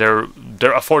lenses, and they're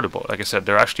affordable. Like I said,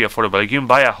 they're actually affordable. Like you can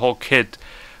buy a whole kit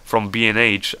from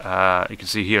B&H. You can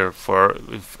see here for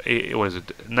what is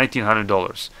it,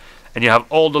 $1,900. And you have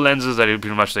all the lenses that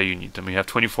pretty much that you need. I mean, you have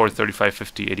 24, 35,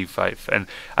 50, 85. And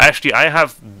I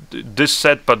have this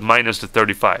set, but minus the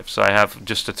 35. So I have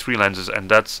just the 3 lenses, and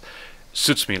that's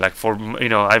suits me. Like for, you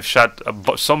know, I've shot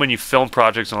so many film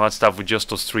projects and all that stuff with just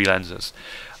those 3 lenses.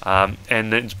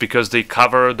 And it's because they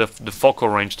cover the focal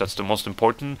range. That's the most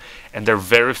important, and they're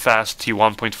very fast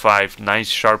T1.5, nice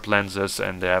sharp lenses,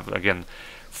 and they have, again,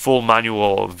 full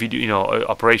manual video, you know,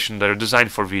 operation that are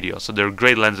designed for video. So they're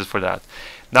great lenses for that.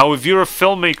 Now, if you're a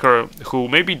filmmaker who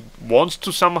maybe wants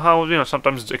to somehow, you know,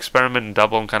 sometimes experiment and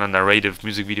double on kind of narrative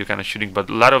music video kind of shooting, but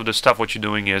a lot of the stuff what you're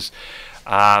doing is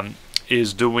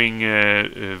doing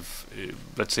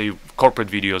let's say corporate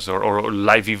videos or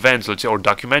live events, let's say, or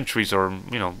documentaries, or,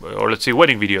 you know, or let's say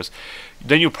wedding videos,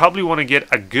 then you probably want to get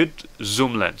a good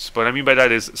zoom lens. What I mean by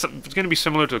that is it's going to be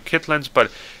similar to a kit lens, but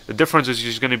the difference is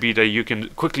just going to be that you can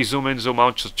quickly zoom in, zoom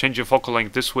out, just change your focal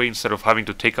length this way instead of having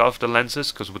to take off the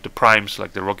lenses, because with the primes,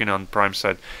 like the Rokinon prime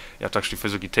set, you have to actually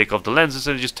physically take off the lenses,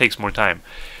 and it just takes more time.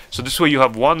 So this way you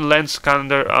have one lens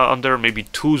kind of under maybe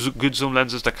 2 good zoom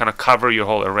lenses that kind of cover your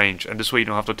whole range, and this way you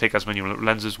don't have to take as many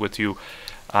lenses with you.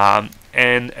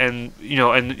 And you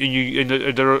know,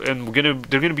 they're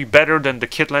gonna be better than the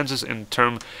kit lenses in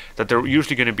term that they're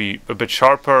usually gonna be a bit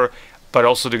sharper, but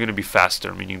also they're gonna be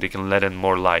faster, meaning they can let in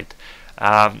more light.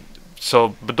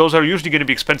 But those are usually going to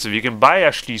be expensive. You can buy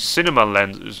actually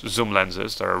cinema zoom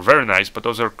lenses that are very nice, but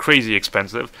those are crazy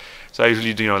expensive. So I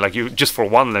usually do, you know, like just for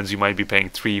one lens you might be paying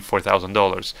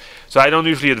 $3,000-4,000. So I don't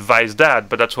usually advise that,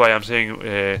 but that's why I'm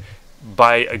saying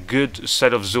buy a good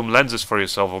set of zoom lenses for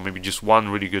yourself, or maybe just one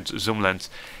really good zoom lens,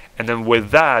 and then with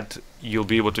that you'll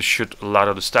be able to shoot a lot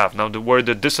of the stuff. Now where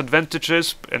the disadvantage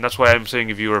is, and that's why I'm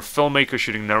saying if you're a filmmaker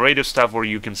shooting narrative stuff where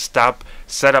you can stop,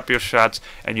 set up your shots,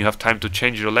 and you have time to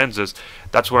change your lenses,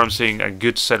 that's where I'm saying a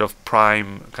good set of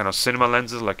prime kind of cinema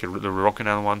lenses like the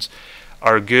Rokinon ones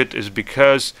are good, is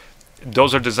because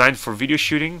those are designed for video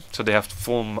shooting, so they have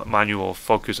full manual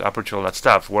focus, aperture, all that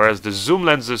stuff, whereas the zoom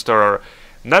lenses that are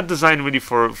not designed really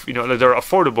for, you know, they're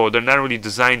affordable, they're not really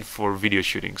designed for video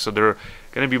shooting, so they're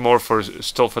going to be more for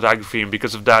still photography, and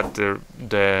because of that the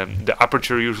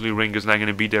aperture usually ring is not going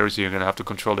to be there, so you're going to have to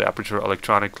control the aperture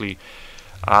electronically.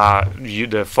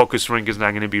 The focus ring is not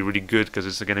going to be really good because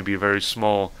it's going to be a very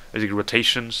small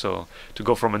rotation, so to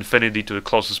go from infinity to the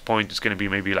closest point, it's going to be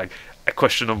maybe like a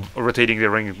question of rotating the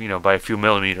ring, you know, by a few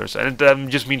millimeters, and it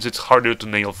just means it's harder to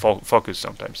nail focus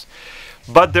sometimes.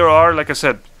 But there are, like I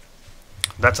said,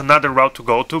 that's another route to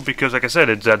go to, because like I said,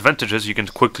 it's the advantages. You can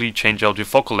quickly change out your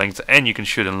focal length and you can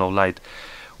shoot in low light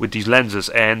with these lenses.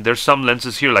 And there's some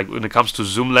lenses here, like when it comes to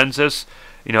zoom lenses,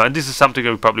 you know, and this is something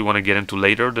that we probably want to get into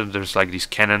later. There's like these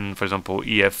Canon, for example,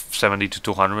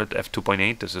 EF70-200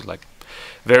 f2.8. This is like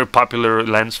very popular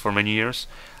lens for many years.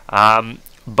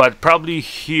 But probably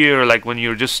here, like when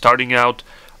you're just starting out,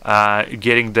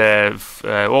 getting the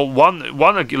one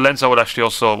lens I would actually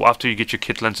also, after you get your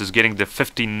kit lens, is getting the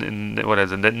 15, what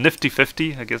is it, the Nifty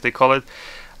 50, I guess they call it.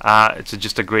 It's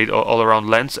just a great all-around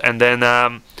lens, and then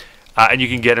and you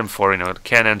can get them for, you know,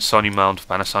 Canon, Sony mount.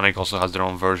 Panasonic also has their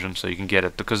own version, so you can get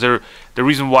it, because the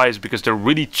reason why is because they're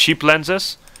really cheap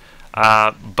lenses,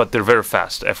 but they're very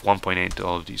fast. f1.8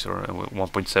 all of these, or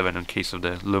 1.7 in case of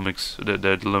the Lumix,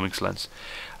 the Lumix lens.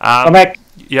 Tomek,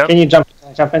 yeah, can you jump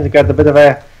in to get a bit of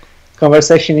a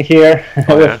conversation here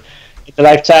with the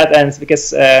live chat? And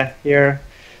because here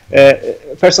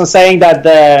person saying that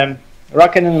the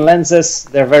Rokinon lenses,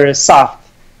 they're very soft,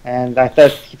 and I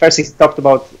thought first he talked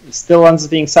about still lenses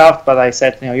being soft, but I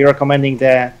said, you know, you're recommending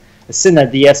the Senal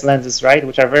DS lenses, right,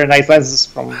 which are very nice lenses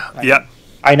from yeah,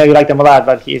 I know you like them a lot,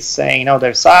 but he's saying, no,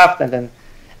 they're soft. And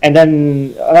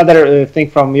then another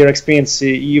thing from your experience,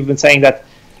 you've been saying that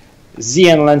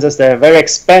Xenon lenses, they're very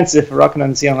expensive.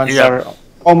 Rokinon Xenon lenses are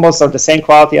almost of the same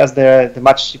quality as the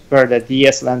much cheaper the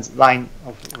DS lens line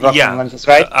of Rokinon lenses,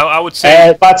 right? I would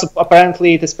say. But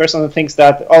apparently, this person thinks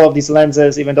that all of these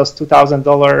lenses, even those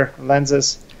 $2,000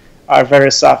 lenses, are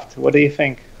very soft. What do you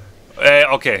think?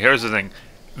 Okay, here's the thing.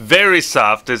 Very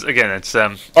soft is, again, it's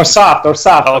or soft.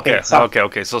 Okay, soft.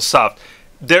 okay. So soft.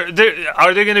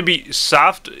 Are they going to be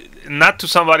soft? Not to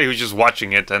somebody who's just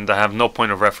watching it and have no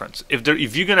point of reference. If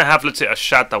you're going to have, let's say, a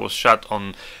shot that was shot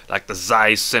on like the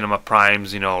Zeiss Cinema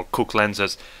Primes, you know, Cook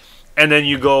lenses, and then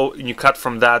you go and you cut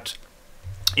from that,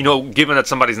 you know, given that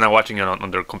somebody's not watching it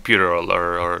on their computer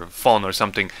or phone or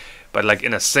something, but like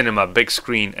in a cinema big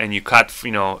screen, and you cut,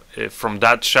 you know, from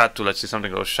that shot to, let's say,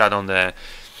 something that was shot on the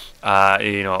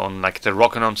you know, on like the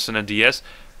Rokinon Cine DS,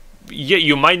 yeah,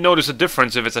 you might notice a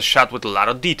difference if it's a shot with a lot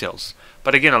of details.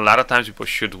 But again, a lot of times people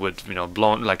shoot with, you know,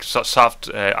 blown, like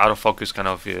soft out of focus kind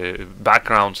of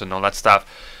backgrounds and all that stuff.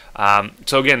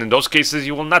 So again, in those cases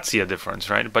you will not see a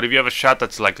difference, right? But if you have a shot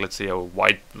that's like, let's say, a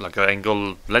wide, like an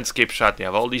angle landscape shot, you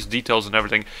have all these details and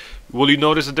everything, will you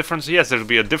notice a difference? Yes, there'll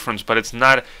be a difference, but it's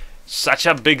not such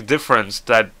a big difference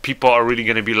that people are really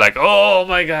going to be like, oh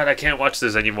my god, I can't watch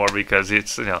this anymore because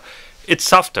it's, you know, it's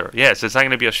softer. Yes, it's not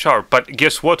going to be as sharp. But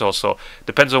guess what? Also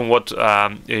depends on what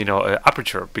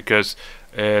aperture, because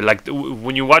like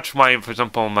when you watch for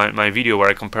example, my video where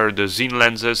I compare the Xen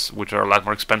lenses, which are a lot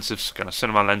more expensive, kind of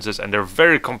cinema lenses, and they're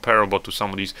very comparable to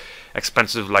some of these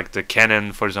expensive, like the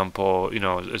Canon, for example, you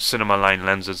know, cinema line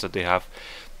lenses that they have.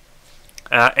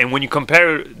 And when you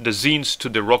compare the Xens to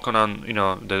the Rokinon, you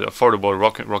know, the affordable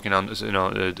Rokinon, you know,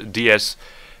 the DS,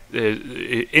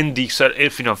 indie set,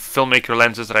 if you know, filmmaker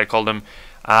lenses that I call them,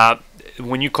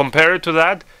 when you compare it to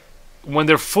that, when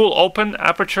they're full open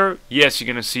aperture, yes, you're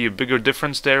gonna see a bigger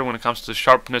difference there when it comes to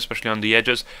sharpness, especially on the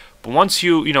edges. But once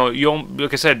you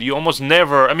like I said, you almost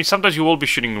never. I mean, sometimes you will be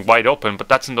shooting wide open, but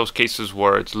that's in those cases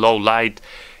where it's low light.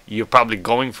 You're probably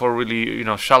going for really, you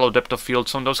know, shallow depth of field.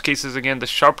 So in those cases, again, the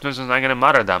sharpness is not going to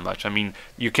matter that much. I mean,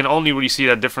 you can only really see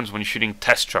that difference when you're shooting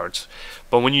test charts.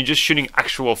 But when you're just shooting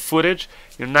actual footage,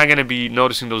 you're not going to be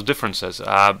noticing those differences.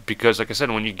 Because, like I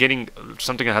said, when you're getting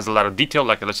something that has a lot of detail,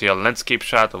 like let's say a landscape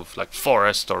shot of like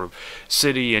forest or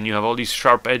city, and you have all these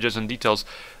sharp edges and details,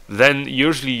 then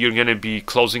usually you're going to be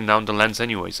closing down the lens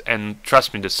anyways. And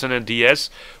trust me, the Cine DS,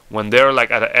 when they're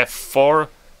like at a f4,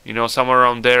 you know, somewhere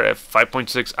around there at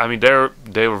 5.6, I mean,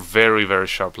 they were very, very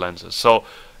sharp lenses. So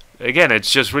again, it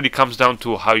just really comes down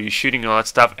to how you're shooting and all that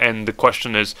stuff. And the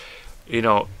question is, you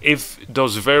know, if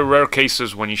those very rare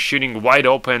cases when you're shooting wide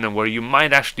open and where you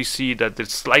might actually see that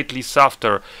it's slightly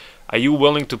softer, are you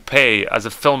willing to pay as a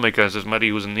filmmaker, as somebody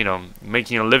who's, you know,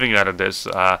 making a living out of this,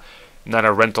 not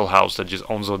a rental house that just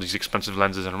owns all these expensive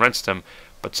lenses and rents them,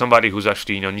 but somebody who's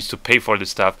actually, you know, needs to pay for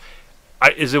this stuff?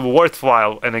 Is it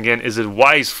worthwhile, and again, is it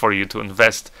wise for you to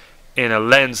invest in a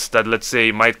lens that, let's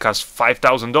say, might cost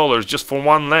 $5,000 just for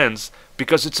one lens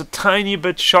because it's a tiny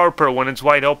bit sharper when it's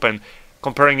wide open,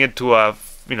 comparing it to a,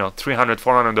 you know, $300,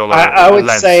 $400 I would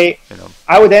lens, say, you know?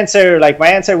 I would answer, like, my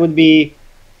answer would be,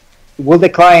 will the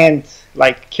client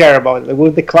like care about it?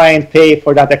 Will the client pay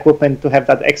for that equipment to have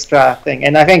that extra thing?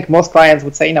 And I think most clients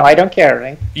would say, no, I don't care,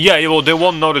 right? Yeah, well, they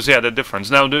won't notice, the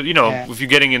difference. Now, you know, if you're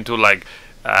getting into like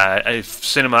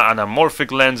cinema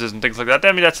anamorphic lenses and things like that,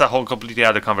 I mean, that's a whole completely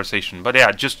other conversation. But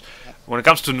yeah, just when it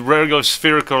comes to regular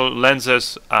spherical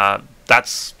lenses,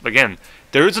 that's, again,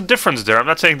 there is a difference there. I'm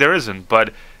not saying there isn't,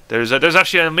 but there's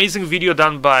actually an amazing video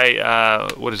done by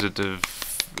what is it, the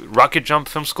Rocket Jump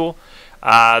Film School,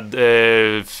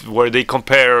 where they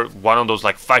compare one of those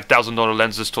like $5,000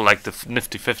 lenses to like the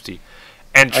nifty 50.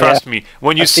 And trust me,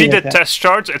 when you see the test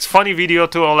charts, it's funny video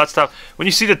too, all that stuff. When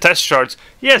you see the test charts,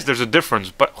 yes, there's a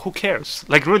difference, but who cares?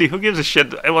 Like, really, who gives a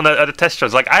shit at the test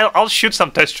charts? Like, I'll shoot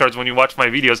some test charts when you watch my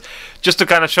videos, just to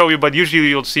kind of show you. But usually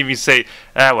you'll see me say,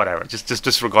 whatever, just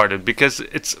disregard it, because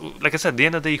it's, like I said, at the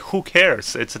end of the day, who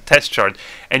cares? It's a test chart,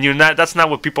 and you're not. That's not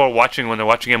what people are watching when they're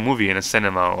watching a movie in a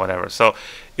cinema or whatever. So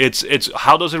it's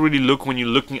how does it really look when you're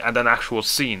looking at an actual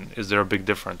scene? Is there a big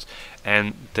difference?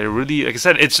 And they're really, like I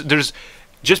said, there's.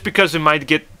 Just because it might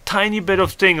get tiny bit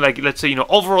of thing, like let's say, you know,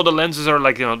 overall the lenses are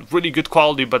like, you know, really good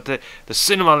quality, but the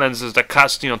cinema lenses that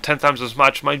cost, you know, 10 times as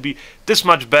much might be this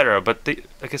much better, but they,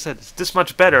 like I said, it's this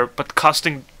much better, but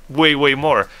costing way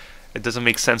more. It doesn't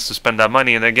make sense to spend that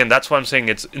money. And again, that's why I'm saying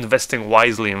it's investing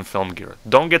wisely in film gear.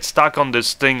 Don't get stuck on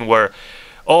this thing where,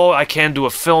 oh, I can't do a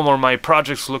film or my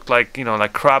projects look like, you know,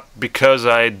 like crap because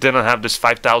I didn't have this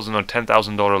 $5,000 or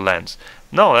 $10,000 lens.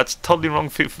 No, that's totally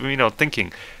wrong, you know,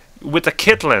 thinking. With a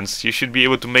kit lens, you should be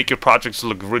able to make your projects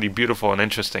look really beautiful and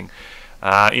interesting.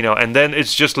 You know, and then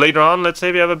it's just later on, let's say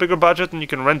if you have a bigger budget and you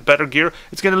can rent better gear,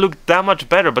 it's going to look that much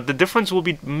better, but the difference will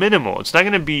be minimal. It's not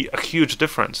going to be a huge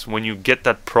difference when you get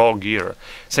that pro gear.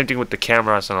 Same thing with the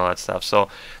cameras and all that stuff. So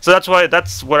that's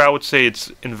what I would say,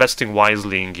 it's investing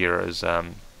wisely in gear is,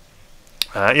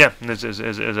 yeah,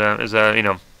 is a, you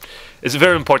know, it's a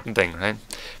very important thing, right?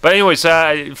 But anyways,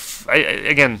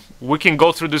 again, we can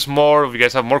go through this more. If you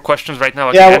guys have more questions right now,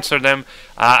 I can answer them.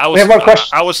 We have more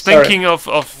questions. I was thinking of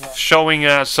showing.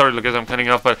 Sorry, because I'm cutting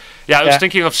off. But yeah, I was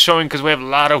thinking of showing, because we have a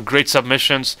lot of great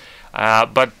submissions.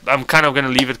 But I'm kind of going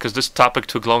to leave it because this topic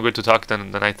took longer to talk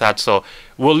than I thought. So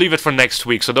we'll leave it for next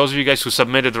week. So those of you guys who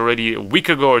submitted already a week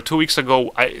ago or 2 weeks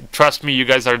ago, trust me, you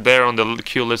guys are there on the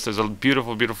queue list. There's a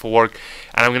beautiful, beautiful work.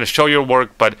 And I'm going to show your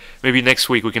work, but maybe next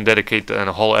week we can dedicate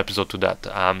a whole episode to that.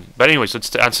 But anyways,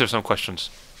 let's answer some questions.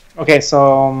 Okay,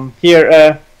 so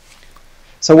here,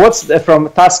 so what's from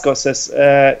Tasco says,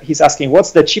 he's asking,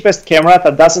 what's the cheapest camera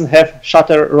that doesn't have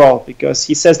shutter roll? Because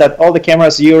he says that all the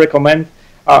cameras you recommend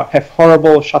have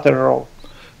horrible shutter roll.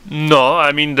 No,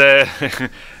 I mean,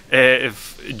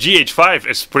 if GH5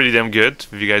 is pretty damn good.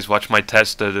 If you guys watch my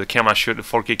test, the camera shoot, the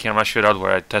 4K camera shootout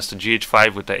where I tested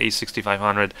GH5 with the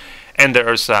A6500 and the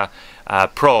Ursa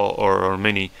Pro or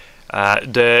Mini,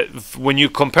 when you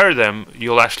compare them,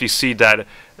 you'll actually see that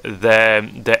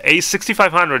the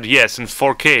A6500, yes, in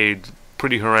 4K,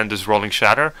 pretty horrendous rolling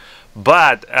shutter.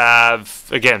 But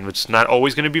again, it's not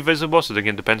always going to be visible, so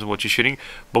again, depends on what you're shooting.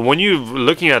 But when you're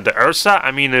looking at the Ursa,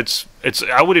 I mean, it's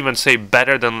I would even say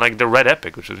better than like the Red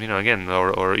Epic, which is, you know, again,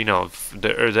 or you know,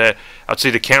 I'd say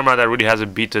the camera that really has a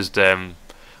beat is the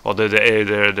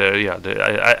Auray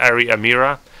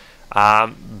Amira.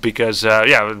 Because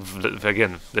yeah,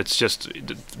 again, it's just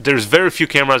there's very few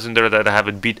cameras in there that have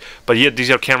it beat, but yet these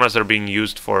are cameras that are being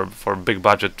used for big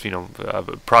budget, you know,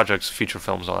 projects, feature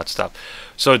films, all that stuff.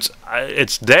 So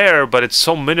it's there, but it's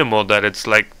so minimal that it's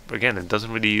like, again, it's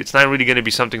not really going to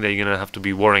be something that you're going to have to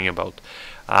be worrying about.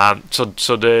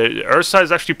 So the Ursa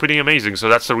is actually pretty amazing. So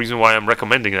that's the reason why I'm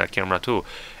recommending that camera too.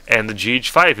 And the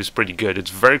GH5 is pretty good.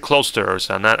 It's very close to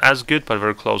Ursa, not as good, but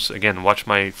very close. Again, watch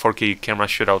my 4K camera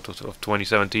shootout of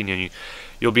 2017, and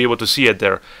you'll be able to see it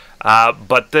there.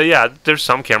 But yeah, there's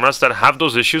some cameras that have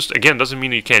those issues. Again, doesn't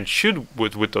mean you can't shoot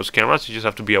with those cameras. You just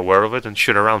have to be aware of it and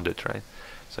shoot around it, right?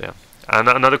 So yeah. And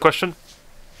another question?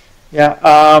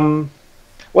 Yeah.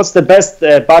 What's the best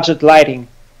budget lighting?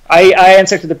 I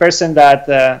answered to the person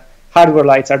that hardware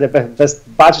lights are the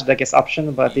best budget, I guess,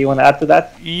 option, but do you want to add to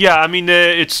that? Yeah, I mean,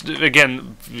 it's,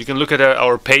 again, you can look at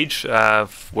our page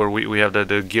where we have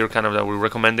the gear kind of that we're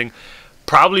recommending.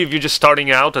 Probably if you're just starting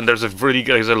out, and there's a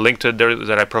link to it there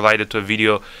that I provided to a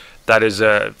video that is,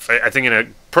 I think, in a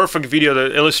perfect video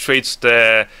that illustrates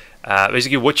the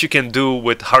basically what you can do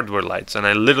with hardware lights. And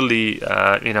I literally,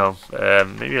 you know,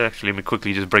 maybe actually let me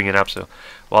quickly just bring it up so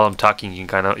while I'm talking you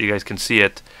guys can see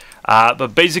it.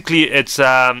 But basically, it's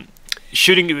I'm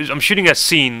shooting a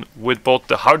scene with both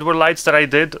the hardware lights that I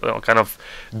did, kind of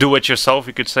do it yourself,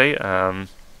 you could say. Let me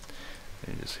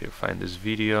just here find this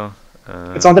video.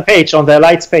 It's on the page, on the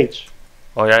lights page.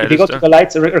 Oh yeah. If you go to the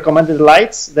lights, recommended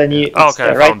lights, then you. Oh, okay,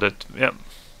 I found it. Yeah.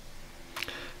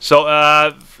 So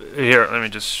here, let me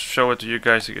just show it to you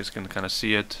guys. You guys can kind of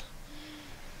see it.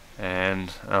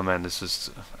 And oh man, this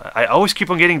is, I always keep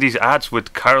on getting these ads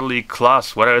with Carly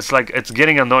Kloss. Whatever, it's like, it's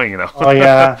getting annoying, you know. Oh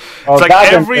yeah. Oh, it's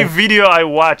like every video I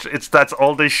watch, that's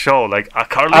all they show. Like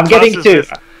Carly I'm Kloss getting two.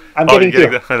 I'm getting two.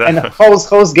 And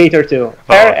HostGator too.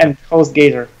 Pair and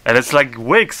HostGator. And it's like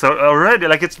Wix already.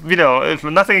 Like, it's, you know, it's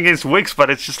nothing against Wix,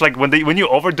 but it's just like when you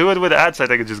overdo it with ads, I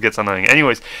think it just gets annoying.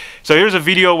 Anyways, so here's a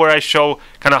video where I show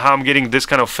kind of how I'm getting this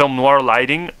kind of film noir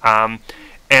lighting.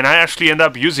 And I actually end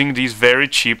up using these very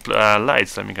cheap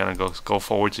lights. Let me kind of go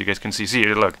forward so you guys can see. See,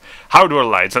 look, hardware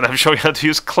lights, and I'm showing you how to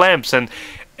use clamps, and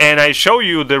I show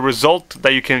you the result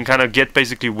that you can kind of get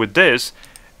basically with this.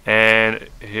 And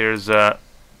here's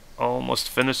almost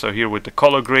finished. So here with the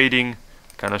color grading,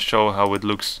 kind of show how it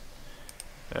looks.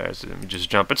 So let me just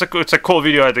jump. It's a cool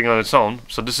video, I think, on its own.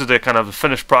 So this is the kind of the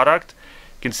finished product.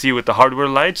 You can see with the hardware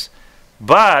lights.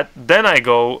 But then I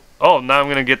go, oh, now I'm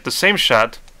gonna get the same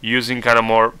shot using kind of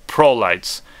more pro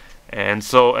lights, and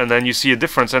then you see a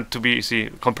difference. And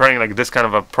comparing like this kind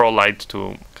of a pro light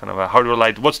to kind of a hardware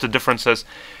light, what's the differences?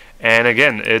 And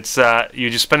again, it's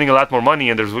you're just spending a lot more money,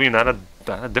 and there's really not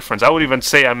a difference. I would even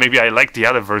say maybe I like the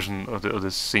other version of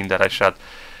this scene that I shot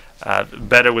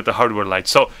better with the hardware light.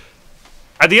 So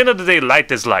at the end of the day,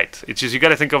 light is light. It's just, you got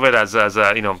to think of it as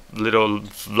you know, little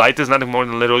light is nothing more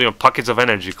than little, you know, pockets of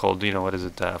energy called, you know, what is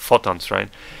it, photons, right?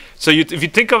 So if you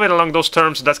think of it along those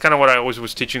terms, that's kind of what I always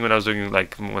was teaching when I was doing,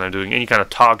 like, when I'm doing any kind of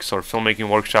talks or filmmaking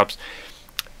workshops.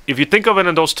 If you think of it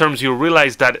in those terms, you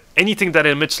realize that anything that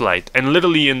emits light, and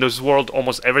literally in this world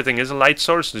almost everything is a light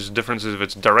source. There's differences if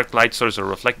it's direct light source or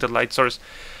reflected light source,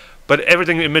 but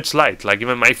everything emits light. Like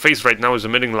even my face right now is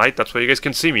emitting light. That's why you guys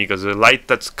can see me, because the light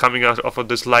that's coming out off of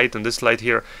this light and this light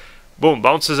here, boom,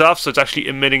 bounces off, so it's actually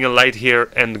emitting a light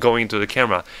here and going to the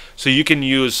camera. So you can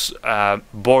use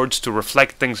boards to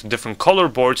reflect things, different color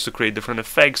boards to create different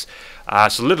effects.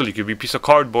 So literally it could be a piece of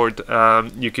cardboard.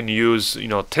 You can use, you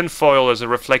know, tin foil as a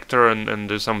reflector, and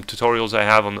there's some tutorials I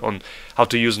have on how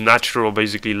to use natural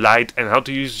basically light, and how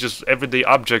to use just everyday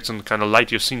objects and kind of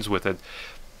light your scenes with it.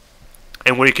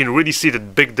 And where you can really see the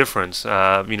big difference,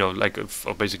 you know, like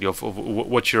basically of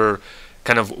what you're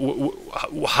kind of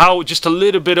how just a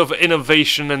little bit of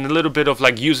innovation and a little bit of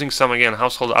like using some, again,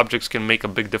 household objects can make a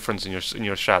big difference in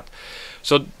your shot.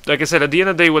 So like I said, at the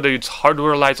end of the day, whether it's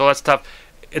hardware lights, all that stuff,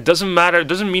 it doesn't matter. It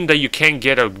doesn't mean that you can't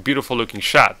get a beautiful looking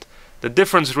shot. The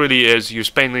difference really is you're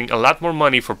spending a lot more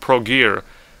money for pro gear,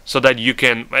 so that you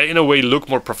can, in a way, look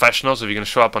more professional. So if you're going to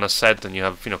show up on a set and you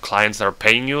have, clients that are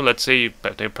paying you, let's say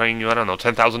they're paying you, I don't know,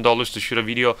 $10,000 to shoot a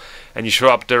video, and you show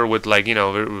up there with like,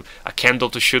 a candle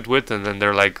to shoot with, and then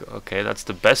they're like, okay, that's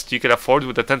the best you can afford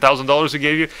with the $10,000 we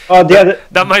gave you. Oh,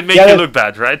 that might make you look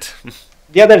bad, right?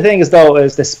 The other thing is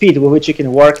the speed with which you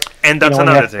can work, and that's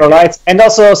another thing. Lights, and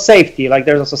also safety. Like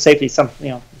there's also safety. Some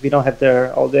if you don't have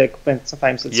all the equipment,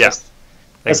 sometimes it's just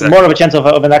there's more of a chance of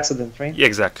an accident, right? Yeah,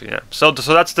 exactly. Yeah. So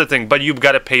that's the thing. But you've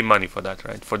got to pay money for that,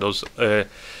 right? For those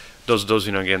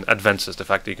again advances. The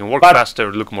fact that you can work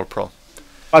faster, look more pro.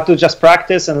 But to just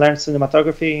practice and learn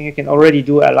cinematography, you can already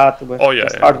do a lot with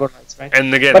hardware lights, right?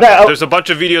 And again, there's a bunch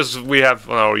of videos we have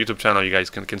on our YouTube channel. You guys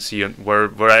can see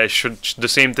where I shoot the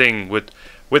same thing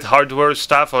with hardware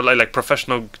stuff, or like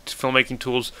professional filmmaking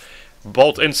tools,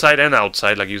 both inside and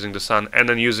outside, like using the sun, and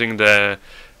then using the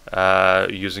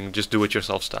just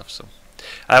do-it-yourself stuff. So,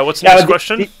 what's the next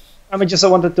question? I just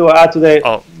wanted to add to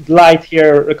the light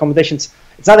here recommendations.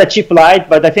 It's not a cheap light,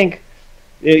 but I think.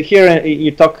 Here you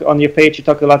talk on your page. You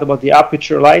talk a lot about the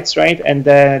Aputure lights, right? And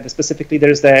specifically,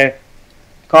 there's the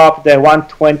COP, the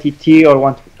 120T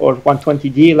or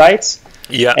 120D lights.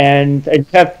 Yeah. And you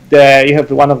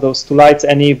have one of those two lights,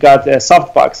 and you've got a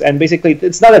softbox. And basically,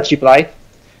 it's not a cheap light.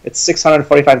 It's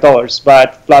 $645,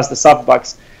 but plus the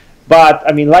softbox. But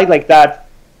I mean, light like that,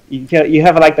 you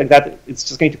have a light like that. It's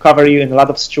just going to cover you in a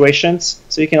lot of situations.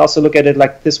 So you can also look at it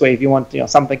like this way. If you want,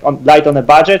 something light on a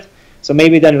budget. So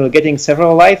maybe then we're getting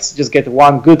several lights. Just get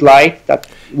one good light that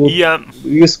will be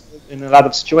useful in a lot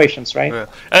of situations, right? Yeah.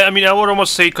 I mean, I would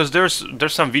almost say, because there's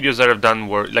some videos that I've done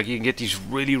where like you can get these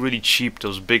really cheap,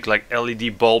 those big like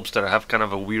LED bulbs that have kind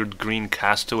of a weird green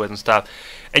cast to it and stuff,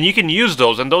 and you can use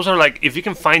those. And those are like, if you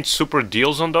can find super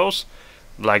deals on those,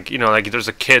 like like there's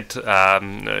a kit.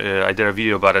 I did a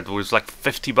video about it. It was like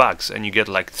 $50, and you get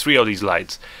like 3 of these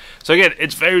lights. So again,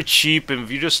 it's very cheap, and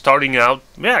if you're just starting out,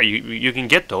 you can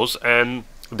get those, and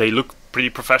they look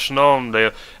pretty professional, and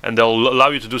they'll allow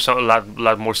you to do a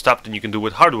lot more stuff than you can do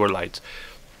with hardware lights.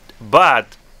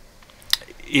 But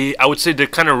I would say the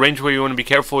kind of range where you want to be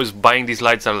careful is buying these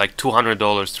lights that are like $200,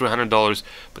 $300,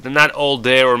 but they're not all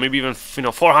there, or maybe even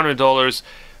 $400.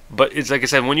 But it's like I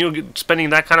said, when you're spending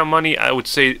that kind of money, I would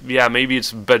say, maybe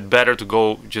it's better to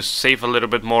go just save a little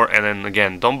bit more, and then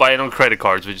again, don't buy it on credit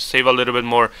cards, but just save a little bit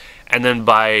more, and then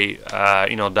buy,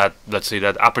 let's say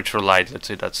that Aputure light, let's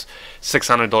say that's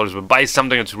 $600, but buy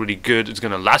something that's really good. It's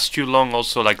gonna last you long.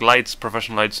 Also, like lights,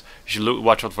 professional lights, you should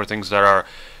watch out for things that are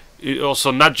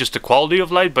also not just the quality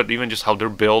of light, but even just how they're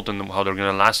built and how they're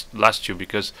gonna last you.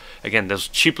 Because again, those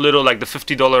cheap little, like the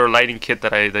 $50 lighting kit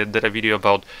that I did a video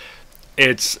about.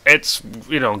 It's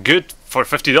good for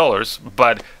 $50,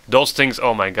 but those things,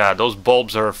 oh my god, those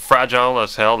bulbs are fragile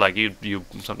as hell. Like you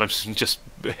sometimes just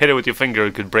hit it with your finger,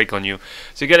 it could break on you.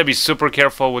 So you gotta be super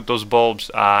careful with those bulbs,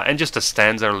 and just the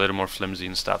stands are a little more flimsy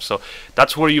and stuff. So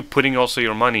that's where you're putting also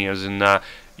your money, as in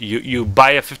you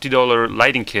buy a $50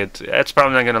 lighting kit. It's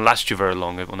probably not gonna last you very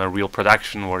long on a real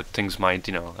production where things might,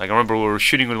 like I remember we were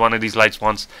shooting with one of these lights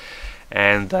once.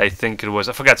 And I think it was,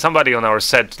 I forgot, somebody on our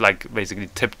set like basically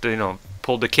tipped,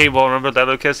 pulled the cable, remember that,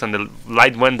 Lucas? And the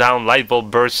light went down, light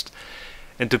bulb burst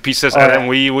into pieces, and then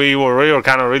we were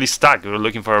kind of really stuck. We were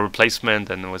looking for a replacement,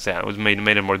 and it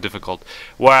made it more difficult.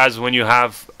 Whereas when you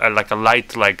have like a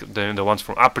light like the ones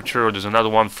from Aputure, or there's another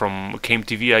one from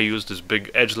KMTV I used, this big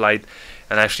edge light,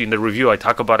 and actually in the review I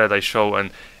talk about it, I show,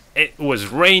 and it was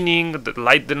raining, the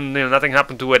light didn't, nothing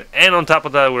happened to it, and on top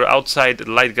of that, we were outside, the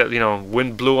light got,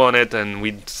 wind blew on it, and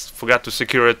we forgot to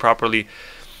secure it properly,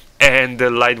 and the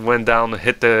light went down,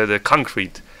 hit the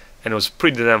concrete, and it was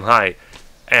pretty damn high,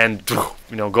 and,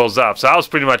 goes up. So I was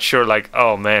pretty much sure, like,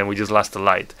 oh man, we just lost the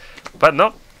light. But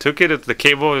no, took it, the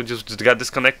cable just got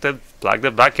disconnected, plugged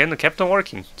it back in, and kept on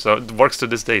working. So it works to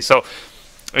this day. So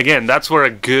again, that's where a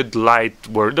good light,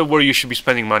 where you should be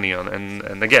spending money on.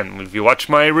 And again, if you watch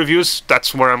my reviews,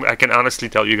 that's where I can honestly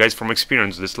tell you guys from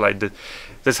experience, this light,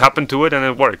 this happened to it and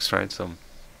it works, right? So,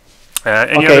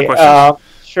 any other questions?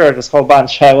 Sure, there's a whole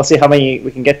bunch. We'll see how many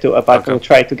we can get to, but we'll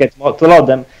try to get to load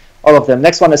them, all of them.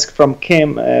 Next one is from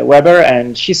Kim Weber,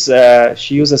 and she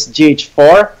uses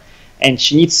GH4, and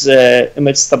she needs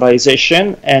image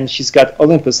stabilization, and she's got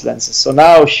Olympus lenses. So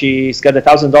now she's got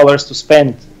 $1,000 to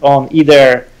spend on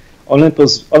either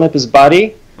Olympus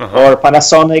body or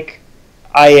Panasonic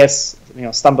IS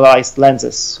stabilized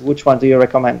lenses. Which one do you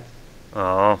recommend?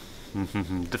 Oh,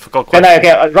 difficult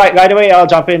question. Right away I'll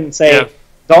jump in and say,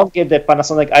 don't get the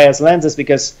Panasonic IS lenses,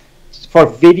 because for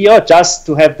video, just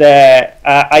to have the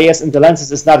IS in the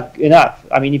lenses is not enough.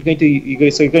 I mean, you're going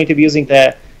to be using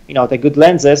the the good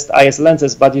lenses, the IS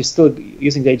lenses, but you're still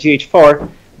using the GH4.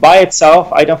 by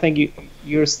itself, I don't think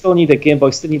you still need a gimbal.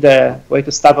 You still need a way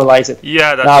to stabilize it.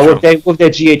 Yeah, that's now true. with the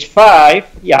GH5,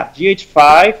 yeah,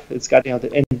 GH5, it's got the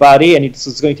in body, and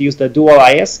it's going to use the dual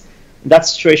IS. In that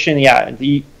situation, yeah,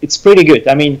 it's pretty good.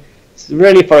 I mean, it's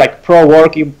really for like pro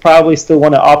work, you probably still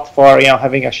want to opt for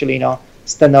having actually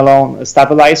standalone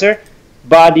stabilizer,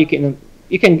 but you can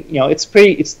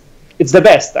it's the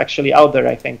best actually out there,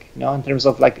 I think, in terms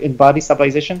of like in body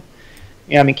stabilization.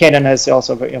 Yeah, I mean, Canon is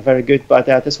also very good, but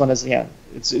this one is,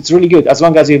 it's really good as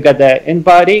long as you've got the in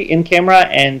body, in camera,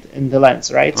 and in the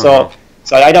lens, right? So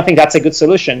I don't think that's a good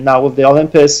solution now with the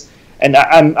Olympus, and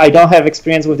I don't have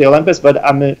experience with the Olympus, but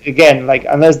I'm again, like,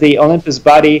 unless the Olympus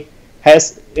body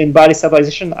has in body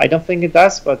stabilization, I don't think it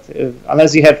does. But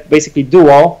unless you have basically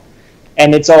dual,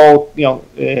 and it's all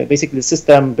basically the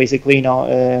system basically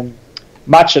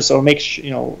matches or makes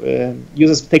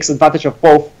takes advantage of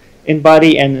both in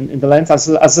body and in the lens.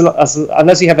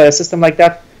 Unless you have a system like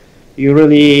that,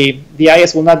 the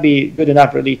IS will not be good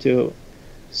enough really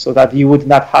so that you would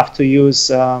not have to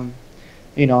use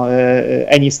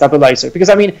any stabilizer. Because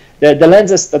I mean, the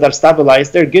lenses that are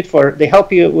stabilized, they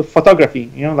help you with photography.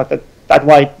 That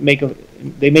why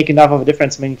they make enough of a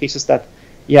difference in many cases that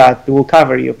it will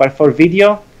cover you. But for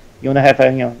video, you want to have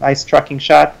a nice tracking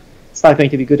shot. It's not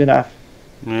going to be good enough.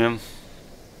 Yeah.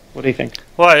 What do you think?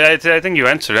 Well, I think you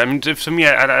answered. I mean, for me,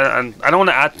 I don't want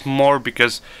to add more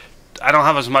because I don't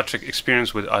have as much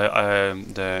experience with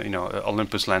the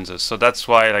Olympus lenses, so that's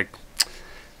why, like,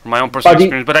 from my own personal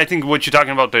experience. But I think what you're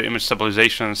talking about, the image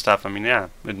stabilization and stuff, I mean, yeah,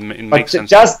 it makes sense.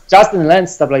 Just in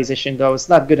lens stabilization though, it's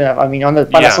not good enough. I mean, on the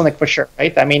Panasonic for sure,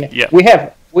 right? I mean, we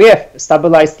have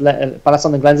stabilized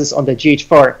Panasonic lenses on the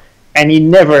GH4, and you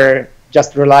never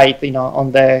just relied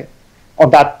on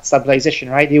that stabilization,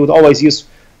 right? You would always use,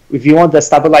 if you want the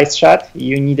stabilized shot,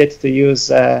 you needed to use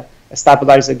a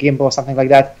stabilizer gimbal or something like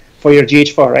that for your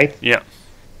GH4, right? Yeah.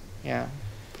 Yeah.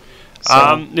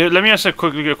 So. Let me ask a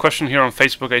quick question here on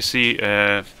Facebook. I see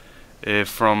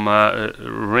from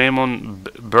Raymond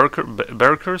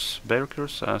Berkers.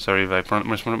 Sorry if I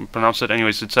mispronounced it.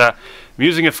 Anyways, it's I'm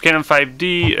using a Canon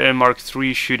 5D Mark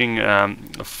III shooting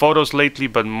photos lately,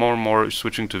 but more and more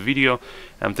switching to video.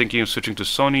 I'm thinking of switching to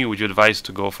Sony. Would you advise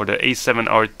to go for the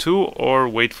A7R2 or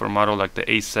wait for a model like the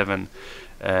A7,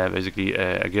 basically,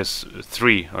 I guess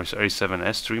 3 or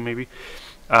A7S3 maybe?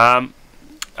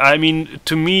 I mean,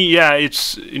 to me, yeah,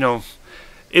 it's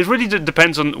it really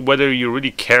depends on whether you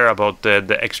really care about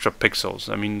the extra pixels.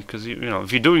 I mean, because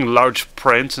if you're doing large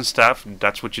prints and stuff,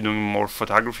 that's what you're doing more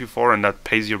photography for, and that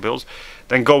pays your bills,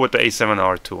 then go with the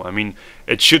A7R2. I mean,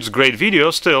 it shoots great video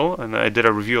still, and I did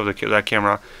a review of that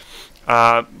camera,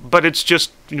 but it's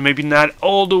just maybe not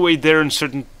all the way there in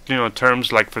certain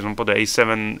terms. Like, for example, the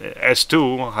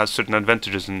A7S2 has certain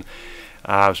advantages, in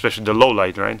especially the low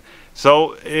light, right?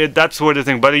 So that's where the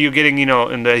thing. But are you getting, in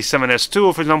the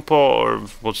A7S2, for example, or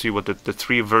we'll see what the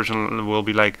 3 version will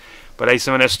be like. But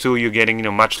A7S2, you're getting,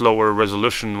 much lower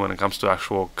resolution when it comes to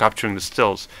actual capturing the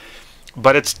stills.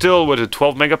 But it's still, with the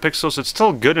 12 megapixels, it's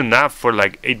still good enough for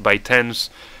like 8x10s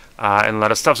and a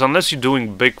lot of stuff. So unless you're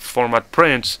doing big format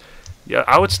prints, yeah,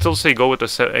 I would still say go with the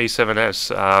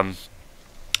A7S.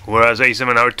 Whereas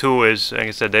A7R2 is, like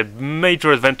I said, the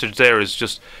major advantage there is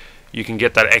just you can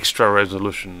get that extra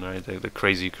resolution, right? The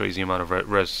crazy amount of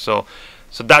res. So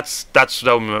that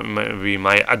would be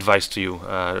my advice to you,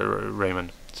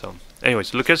 Raymond. So,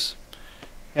 anyways, Lucas.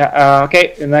 Yeah.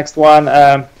 Okay. The next one.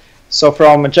 So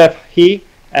from Jeff he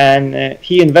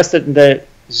invested in the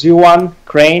Z1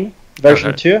 Crane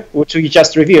version 2, which we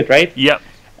just reviewed, right? Yeah.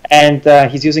 And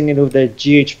he's using it with the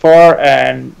GH4.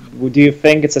 And do you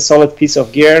think it's a solid piece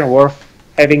of gear worth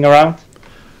having around?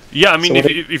 Yeah, I mean, so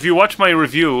if you watch my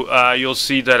review, you'll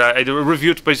see that I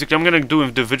reviewed, basically, I'm going to do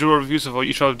individual reviews of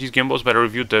each of these gimbals, but I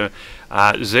reviewed the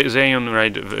Xeon,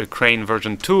 right, Crane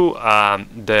version 2,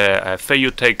 the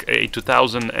Feiyutech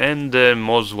A2000, and the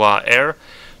Mozwa Air.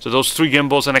 So those 3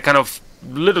 gimbals, and I kind of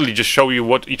literally just show you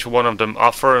what each one of them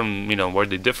offer and, where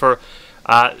they differ.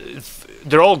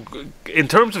 They're all, in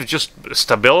terms of just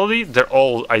stability, they're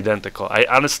all identical. I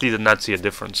honestly did not see a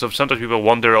difference. So sometimes people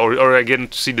wonder, or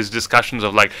again, see these discussions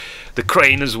of like, the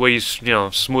Crane is way,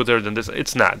 smoother than this.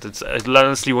 It's not. It's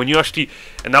honestly, when you actually,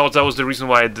 and that was the reason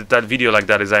why I did that video like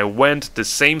that, is I went the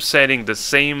same setting, the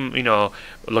same,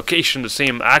 location, the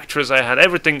same actress I had,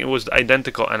 everything, it was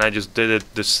identical, and I just did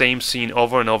it the same scene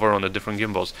over and over on the different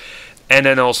gimbals. And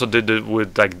then also did it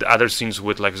with like the other scenes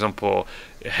with, like, example,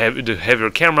 the heavier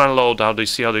camera load, how they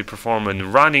see how they perform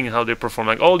and running, how they perform,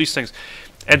 like all these things.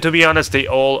 And to be honest, they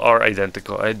all are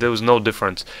identical. There was no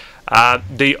difference.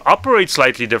 They operate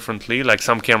slightly differently. Like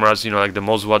some cameras, you know, like the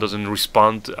Mozwa doesn't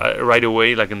respond right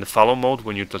away, like in the follow mode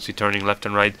when you're turning left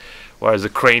and right, whereas the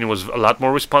Crane was a lot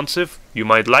more responsive. You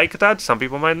might like that. Some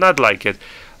people might not like it.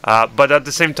 But at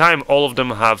the same time, all of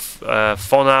them have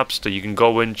phone apps that you can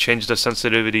go in, change the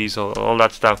sensitivities, all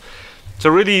that stuff. So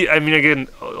really, I mean, again,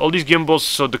 all these gimbals,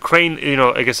 so the Crane, you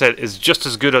know, like I said, is just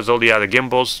as good as all the other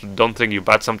gimbals. Don't think you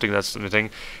bought something that's the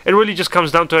thing. It really just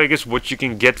comes down to, I guess, what you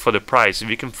can get for the price. If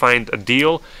you can find a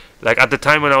deal, like at the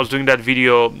time when I was doing that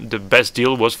video, the best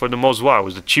deal was for the Mozwa. It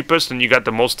was the cheapest, and you got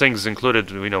the most things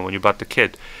included, you know, when you bought the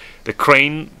kit. The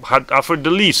Crane had offered the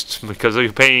least, because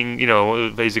you're paying, you know,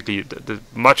 basically the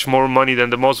much more money than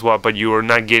the Mozwa, but you are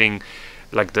not getting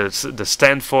like the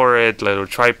stand for it, like a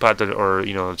tripod, or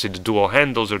you know, let's say the dual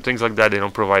handles or things like that. They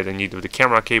don't provide any of the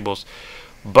camera cables.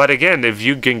 But again, if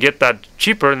you can get that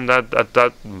cheaper, then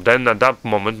then at that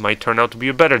moment might turn out to be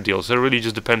a better deal. So it really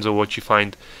just depends on what you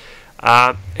find.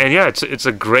 And yeah, it's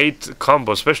a great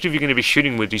combo, especially if you're going to be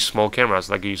shooting with these small cameras,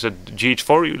 like you said,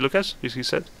 GH4, Lucas, you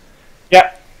said.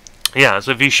 Yeah. Yeah.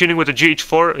 So if you're shooting with a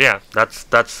GH4, yeah,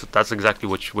 that's exactly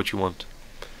what you want.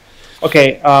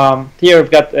 Okay, here we've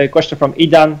got a question from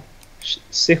Idan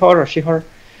Shihor.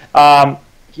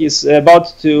 He's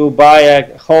about to buy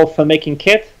a whole filmmaking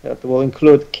kit that will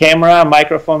include camera,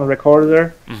 microphone,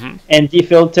 recorder, ND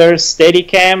filters,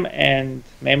 Steadicam, and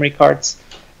memory cards.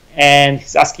 And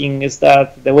he's asking, is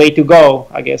that the way to go?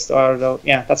 I guess, or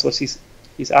yeah, that's what he's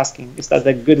asking. Is that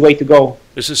the good way to go?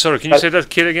 Sorry, can you say that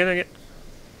kit again?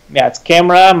 Yeah, it's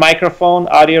camera, microphone,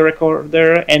 audio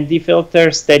recorder, ND filter,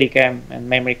 Steadicam, and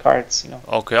memory cards. You know.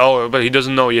 Okay. Oh, but he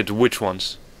doesn't know yet which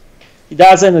ones. He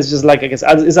doesn't. It's just like, I guess,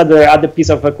 is that the other piece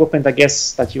of equipment, I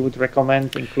guess, that you would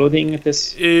recommend including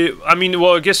this? I mean,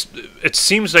 well, I guess it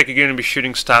seems like you're going to be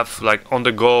shooting stuff like on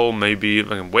the go, maybe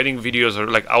like wedding videos,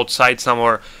 or like outside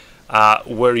somewhere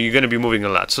where you're going to be moving a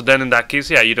lot. So then in that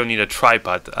case, yeah, you don't need a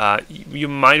tripod. You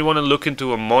might want to look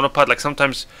into a monopod. Like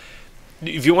sometimes,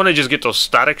 if you want to just get those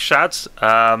static shots,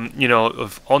 you know,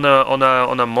 on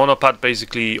a monopod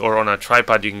basically, or on a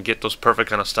tripod, you can get those perfect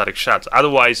kind of static shots.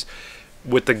 Otherwise,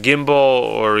 with the gimbal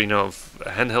or, you know,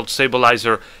 handheld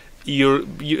stabilizer,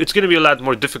 it's going to be a lot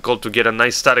more difficult to get a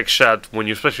nice static shot when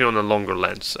you're especially on a longer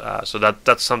lens. So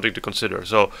that's something to consider.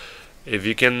 So if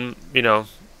you can, you know,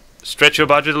 stretch your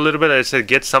budget a little bit, I said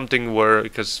get something where,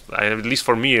 because at least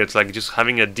for me, it's like just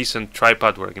having a decent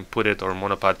tripod where I can put it, or a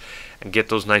monopod, and get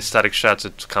those nice static shots.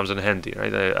 It comes in handy,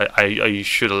 right? I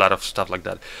shoot a lot of stuff like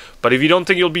that. But if you don't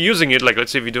think you'll be using it, like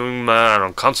let's say if you're doing I don't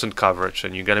know, constant coverage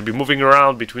and you're gonna be moving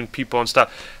around between people and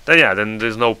stuff, then yeah, then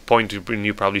there's no point in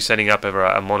you probably setting up ever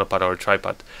a monopod or a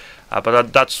tripod.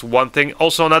 But that's one thing.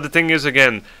 Also, another thing is,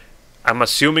 again, I'm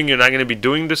assuming you're not going to be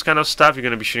doing this kind of stuff. You're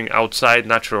going to be shooting outside,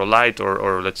 natural light,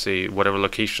 or let's say whatever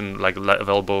location, like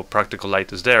available practical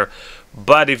light is there.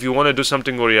 But if you want to do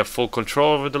something where you have full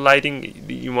control over the lighting,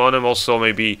 you want to also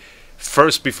maybe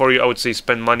first, before you, I would say,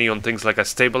 spend money on things like a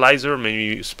stabilizer, maybe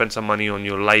you spend some money on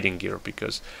your lighting gear,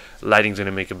 because lighting's going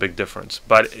to make a big difference.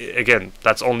 But again,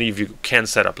 that's only if you can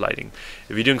set up lighting.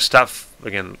 If you're doing stuff,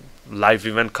 again, live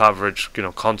event coverage, you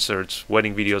know, concerts,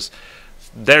 wedding videos,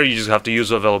 there you just have to use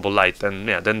available light, and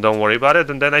yeah, then don't worry about it.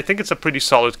 And then I think it's a pretty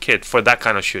solid kit for that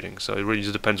kind of shooting. So it really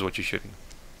just depends what you're shooting.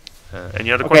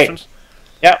 Any other questions?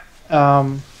 Yeah.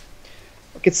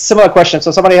 It's a similar question.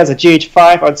 So somebody has a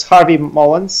GH5, or it's Harvey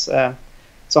Mullins. So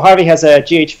Harvey has a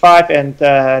GH5 and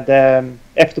the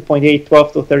f2.8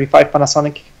 12-35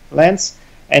 Panasonic lens,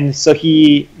 and so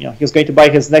he was going to buy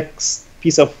his next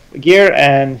piece of gear,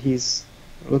 and he's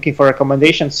looking for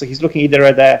recommendations. So he's looking either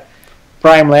at the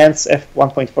prime lens,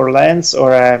 f1.4 lens,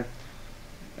 or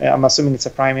I'm assuming it's a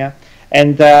prime, yeah,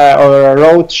 and or a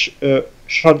Rode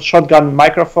shotgun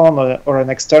microphone, or an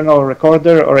external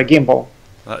recorder, or a gimbal.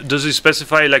 Does he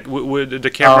specify like with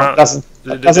the camera?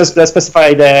 Doesn't specify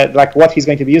like what he's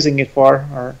going to be using it for,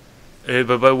 or.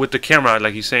 But with the camera,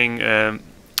 like he's saying.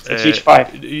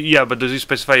 GH5. Yeah, but does he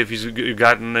specify if he's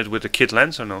gotten it with a kit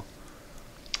lens or no?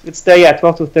 It's the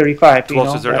 12-35.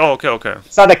 12-30. Oh, okay.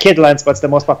 It's not a kit lens, but it's the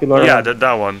most popular. Yeah,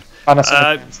 that one.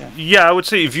 Lens, yeah, I would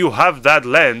say if you have that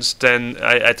lens, then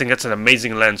I think that's an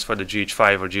amazing lens for the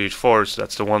GH5 or GH4. So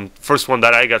that's the first one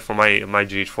that I got for my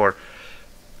GH4.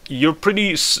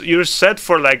 You're set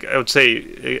for, like, I would say,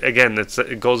 again,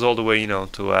 it goes all the way,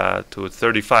 to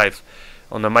 35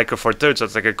 on the micro four thirds.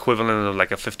 That's like equivalent of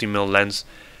like a 50mm lens.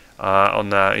 On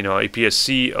the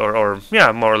APS-C or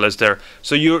yeah, more or less there.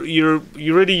 So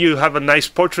you have a nice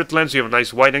portrait lens, you have a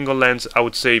nice wide angle lens. I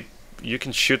would say you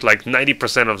can shoot like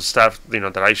 90% of the stuff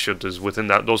that I shoot is within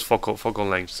those focal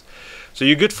lengths. So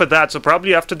you're good for that. So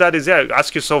probably after that is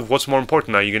ask yourself what's more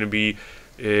important. Are you going to be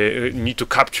need to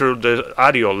capture the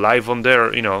audio live on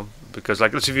there, because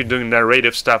like let's say if you're doing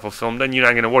narrative stuff of film, then you're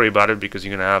not going to worry about it because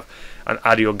you're going to have an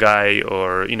audio guy,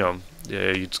 or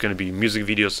it's going to be music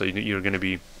video, so you're going to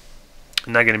be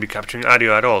not going to be capturing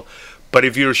audio at all. But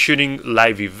if you're shooting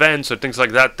live events or things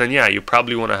like that, then yeah, you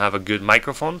probably want to have a good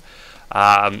microphone.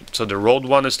 So the Rode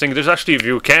One is thing. There's actually, if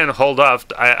you can hold off,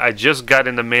 I just got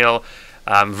in the mail.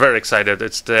 I'm very excited.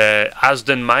 It's the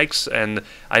ATEM mics, and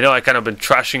I know I kind of been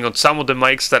trashing on some of the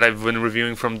mics that I've been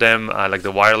reviewing from them, like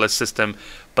the wireless system.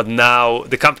 But now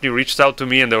the company reached out to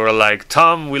me and they were like,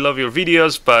 Tom, we love your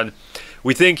videos, but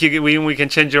we think we can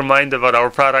change your mind about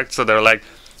our product. So they're like,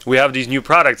 we have these new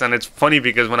products. And it's funny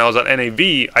because when I was at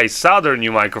NAB, I saw their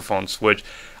new microphones, which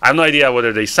I have no idea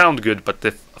whether they sound good, but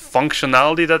the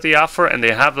functionality that they offer, and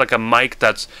they have like a mic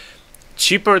that's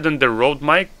cheaper than the Rode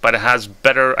mic, but it has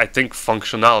better, I think,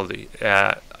 functionality.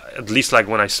 At least like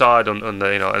when I saw it on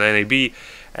the on NAB,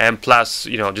 and plus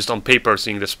just on paper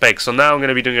seeing the specs. So now I'm going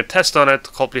to be doing a test on it,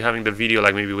 hopefully having the video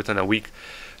like maybe within a week.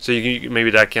 So maybe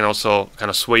that can also kind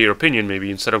of sway your opinion.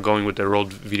 Maybe instead of going with the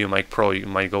Rode VideoMic Pro, you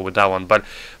might go with that one. But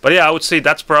yeah, I would say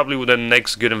that's probably the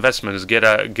next good investment is get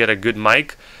a good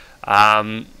mic.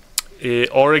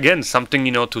 Or again,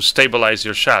 something to stabilize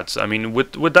your shots. I mean,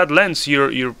 with that lens,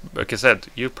 you're like I said,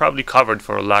 you're probably covered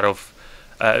for a lot of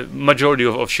majority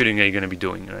of shooting that you're going to be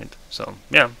doing, right? So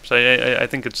yeah, so I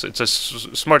think it's a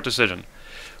smart decision.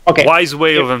 Okay. Wise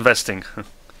way of investing.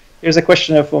 Here's a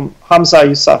question from Hamza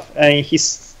Yusuf, and he's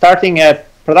starting a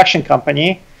production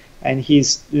company, and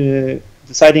he's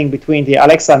deciding between the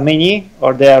Alexa Mini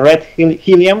or the Red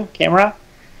Helium camera.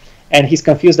 And he's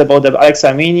confused about the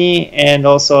Alexa Mini, and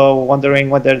also wondering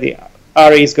whether the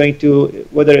Auray is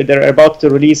whether they're about to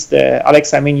release the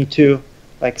Alexa Mini 2,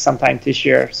 like sometime this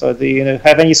year. So do you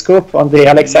have any scoop on the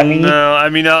Alexa Mini? No, I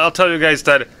mean, I'll tell you guys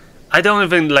that I don't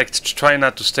even try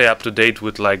not to stay up to date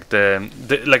with like the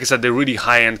like I said, the really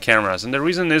high-end cameras. And the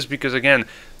reason is because, again,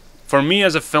 for me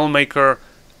as a filmmaker,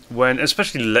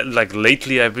 especially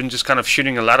lately, I've been just kind of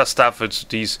shooting a lot of stuff. It's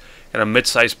these kind of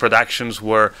mid-sized productions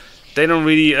where they don't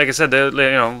really, like I said,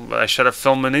 I shot a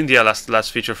film in India,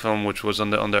 last feature film, which was on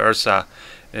the Ursa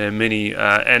Mini,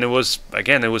 and it was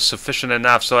sufficient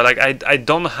enough. So I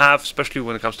don't have, especially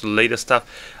when it comes to the latest stuff,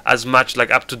 as much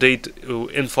up to date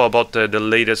info about the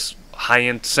latest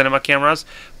high-end cinema cameras.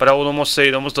 But I would almost say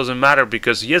it almost doesn't matter,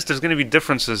 because yes, there's going to be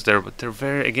differences there, but they're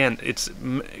very, again, it's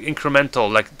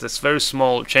incremental, that's very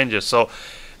small changes. So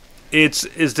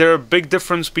is there a big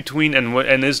difference between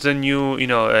and is the new I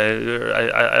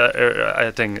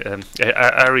think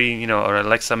Auray or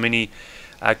Alexa Mini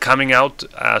coming out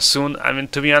soon? I mean,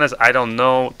 to be honest, I don't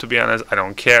know. To be honest, I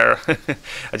don't care.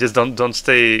 I just don't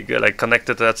stay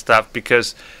connected to that stuff,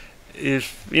 because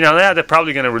if they're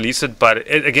probably gonna release it, but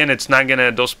again, it's not gonna,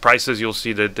 those prices, you'll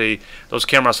see that those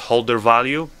cameras hold their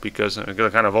value, because they're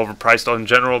kind of overpriced in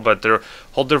general, but they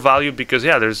hold their value because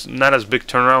there's not as big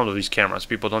turnaround of these cameras.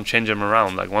 People don't change them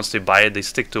around. Once they buy it, they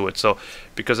stick to it. So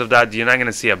because of that, you're not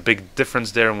gonna see a big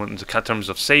difference there in terms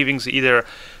of savings either,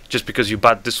 just because you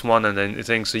bought this one and then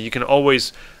things. So you can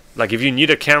always, if you need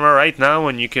a camera right now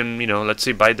and you can let's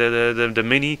say buy the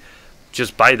Mini,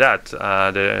 just buy that,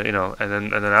 and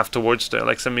then afterwards the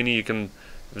Alexa Mini, you can,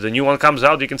 if the new one comes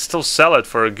out, you can still sell it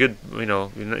for a good, you're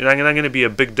not going to be a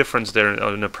big difference there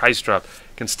in the price drop.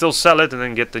 You can still sell it and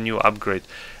then get the new upgrade.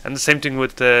 And the same thing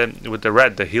with the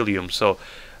Red, the Helium. So,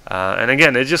 and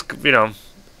again, it just,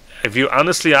 if you're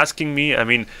honestly asking me, I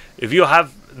mean, if you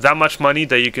have that much money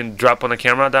that you can drop on a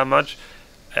camera that much,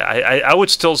 I would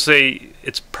still say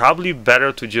it's probably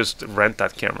better to just rent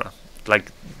that camera.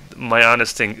 My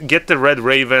honest thing, get the Red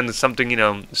Raven, something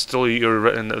still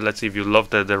let's see if you love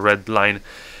the red line,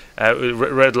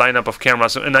 red lineup of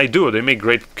cameras, and I do. They make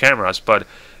great cameras, but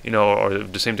or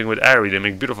the same thing with Auray, they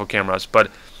make beautiful cameras. But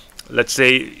let's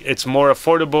say it's more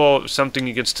affordable, something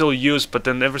you can still use, but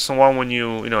then every so often when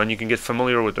and you can get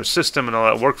familiar with their system and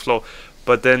all that workflow.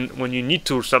 But then when you need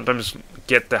to sometimes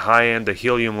get the high end, the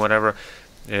Helium, whatever.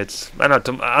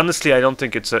 Honestly, I don't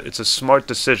think it's a smart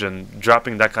decision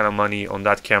dropping that kind of money on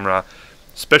that camera,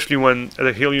 especially when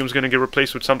the Helium's going to get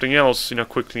replaced with something else,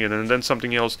 quickly, and then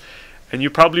something else, and you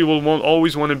probably will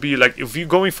always want to be if you're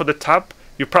going for the top,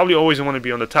 you probably always want to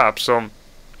be on the top. So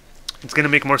it's going to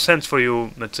make more sense for you,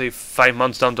 let's say 5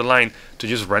 months down the line, to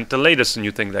just rent the latest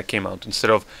new thing that came out, instead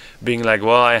of being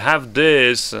well, I have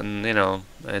this, and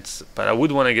but I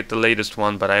would want to get the latest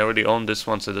one, but I already own this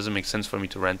one, so it doesn't make sense for me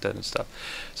to rent it and stuff.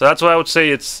 So that's why I would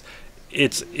say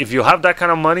it's, if you have that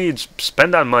kind of money, it's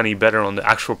spend that money better on the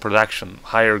actual production.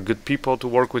 Hire good people to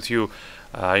work with you.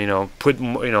 You know, put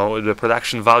the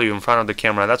production value in front of the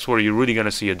camera. That's where you're really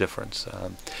gonna see a difference.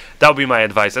 That would be my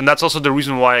advice, and that's also the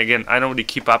reason why, again, I don't really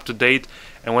keep up to date.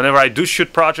 And whenever I do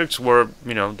shoot projects where,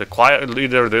 you know,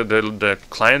 either the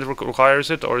client requires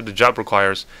it or the job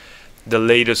requires the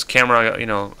latest camera,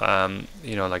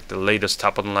 like the latest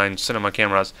top of the line cinema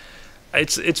cameras,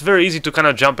 it's very easy to kind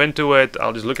of jump into it.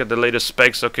 I'll just look at the latest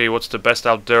specs. Okay, what's the best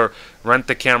out there? Rent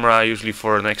the camera usually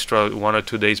for an extra 1 or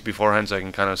 2 days beforehand, so I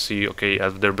can kind of see, okay,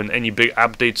 have there been any big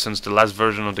updates since the last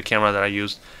version of the camera that I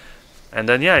used? And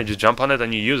then yeah, you just jump on it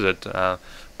and you use it.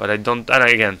 But I don't. And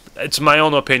again, it's my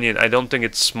own opinion. I don't think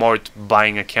it's smart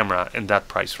buying a camera in that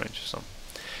price range. So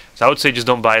I would say just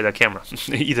don't buy that camera,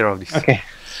 either of these. Okay.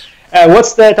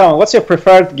 What's your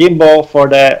preferred gimbal for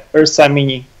the Ursa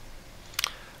Mini?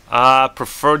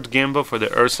 Preferred gimbal for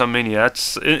the Ursa Mini.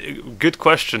 That's a good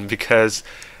question, because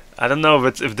I don't know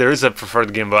if there is a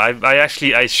preferred gimbal.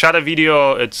 I shot a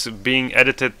video. It's being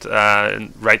edited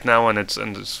right now, and it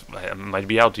might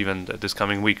be out even this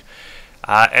coming week.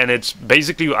 And it's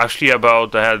basically actually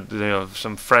about, I had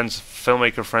some friends,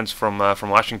 filmmaker friends from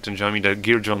Washington join me, the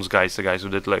Gear Jones guys, the guys who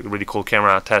did like really cool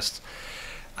camera tests,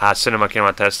 cinema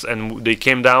camera tests, and they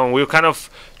came down. We were kind of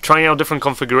trying out different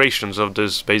configurations of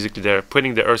this. Basically, they're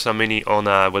putting the Ursa Mini on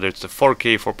whether it's the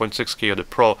 4K, 4.6K, or the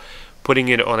Pro, putting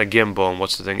it on a gimbal, and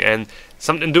what's the thing, and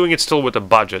doing it still with a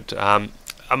budget.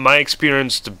 My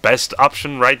experience, the best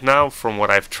option right now from what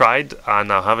I've tried,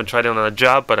 and I haven't tried it on a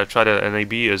job, but I tried it at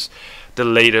NAB, is the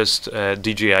latest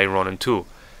DJI Ronin 2.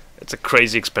 It's a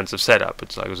crazy expensive setup.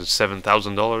 It's like, was it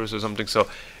 $7,000 or something? So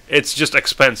it's just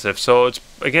expensive. So it's,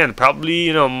 again,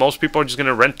 probably, most people are just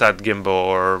gonna rent that gimbal,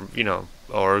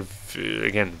 or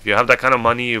again, if you have that kind of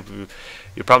money,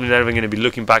 you're probably never going to be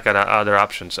looking back at other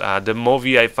options. The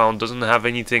Movi I found doesn't have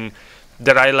anything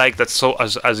that I like that's so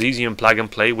as easy and plug and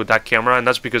play with that camera, and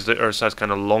that's because the Ursa is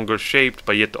kind of longer shaped,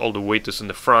 but yet all the weight is in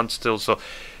the front still. So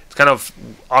it's kind of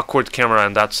awkward camera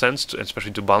in that sense,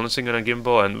 especially to balancing on a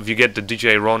gimbal. And if you get the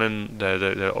DJI Ronin,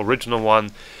 the original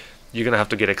one, you're gonna have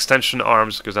to get extension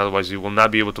arms, because otherwise you will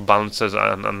not be able to balance it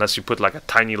unless you put like a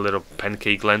tiny little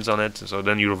pancake lens on it. So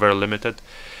then you're very limited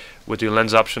with your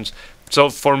lens options. So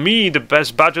for me, the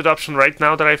best budget option right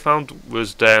now that I found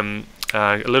was the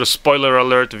a little spoiler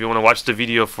alert. If you want to watch the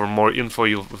video for more info,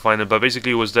 you'll find it. But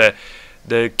basically, it was the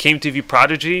KMTV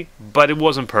Prodigy, but it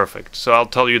wasn't perfect. So I'll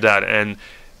tell you that, and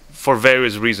for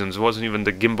various reasons. It wasn't even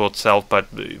the gimbal itself, but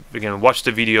again, watch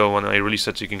the video when I release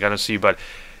it so you can kind of see. But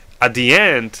at the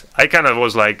end, I kind of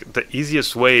was like, the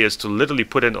easiest way is to literally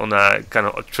put it on a kind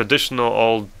of traditional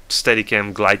old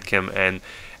Steadicam, glide cam, and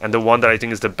the one that I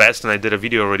think is the best, and I did a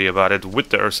video already about it with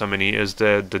the Ursa Mini, is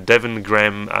the Devon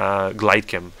Graham glide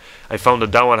cam. I found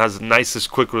that one has the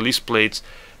nicest quick release plates,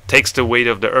 takes the weight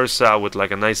of the Ursa with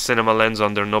like a nice cinema lens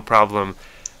on there, no problem.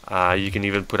 You can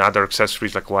even put other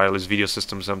accessories like wireless video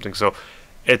system or something. So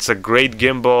it's a great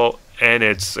gimbal, and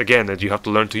it's, again, that you have to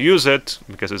learn to use it,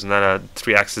 because it's not a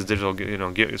 3-axis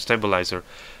digital stabilizer.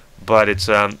 But it's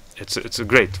a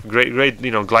great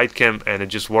glide cam, and it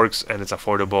just works, and it's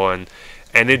affordable,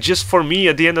 and it just, for me,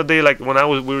 at the end of the day, like when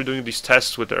we were doing these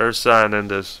tests with the Ursa and then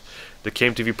the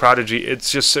KMTV Prodigy,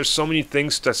 it's just, there's so many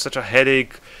things that's such a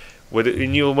headache.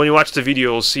 When you watch the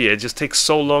video, you'll see it just takes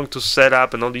so long to set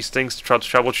up and all these things to try to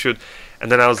troubleshoot.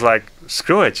 And then I was like,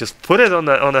 screw it, just put it on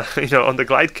the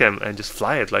glide cam and just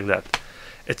fly it like that.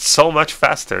 It's so much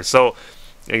faster. So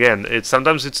again,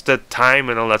 sometimes it's the time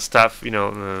and all that stuff,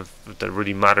 that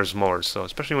really matters more. So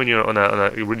especially when you're on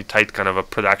a really tight kind of a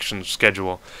production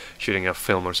schedule, shooting a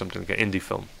film or something, like an indie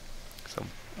film. So.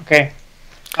 Okay.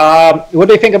 What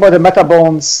do you think about the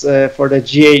Metabones for the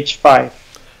GH5?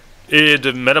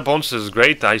 The Metabones is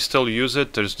great. I still use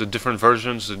it. There's the different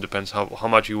versions. It depends how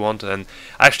much you want. And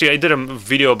actually, I did a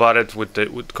video about it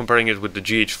with comparing it with the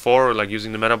GH4, like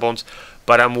using the Metabones.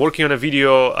 But I'm working on a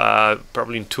video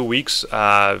probably in 2 weeks.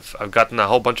 I've gotten a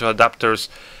whole bunch of adapters,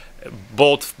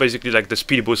 both basically like the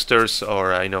speed boosters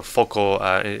or focal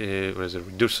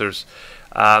reducers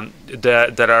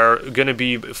that are going to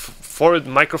be for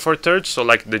micro four thirds, so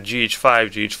like the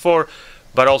GH5, GH4.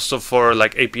 But also for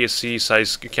like APS-C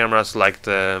size cameras like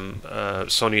the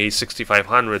Sony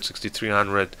A6500,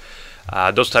 6300,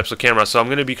 those types of cameras. So I'm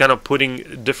going to be kind of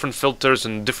putting different filters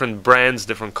and different brands,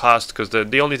 different costs, because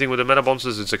the only thing with the Metabones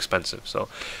is it's expensive. So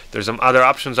there's some other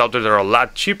options out there that are a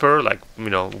lot cheaper, like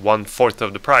 1/4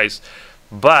 of the price.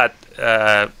 But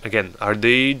again, are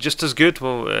they just as good?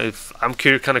 Well, I'm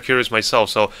kind of curious myself,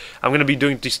 so I'm going to be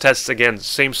doing these tests again,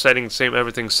 same setting, same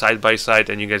everything, side by side,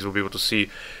 and you guys will be able to see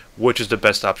which is the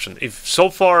best option. If so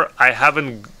far I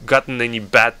haven't gotten any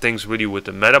bad things really with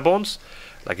the Metabones,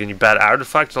 like any bad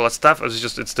artifacts, all that stuff.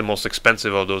 It's the most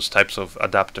expensive of those types of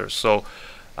adapters. So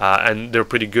and they're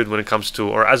pretty good when it comes to,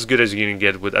 or as good as you can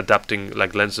get with adapting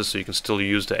like lenses, so you can still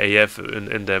use the AF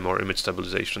in them or image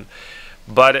stabilization.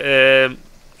 But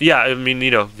yeah, I mean,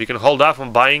 you know, if you can hold off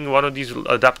on buying one of these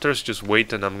adapters, just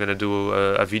wait, and I'm gonna do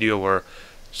a video where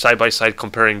side by side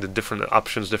comparing the different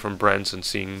options, different brands, and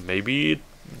seeing maybe it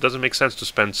doesn't make sense to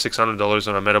spend $600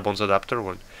 on a Metabones adapter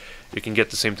when you can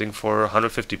get the same thing for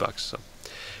 $150. So,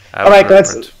 all right,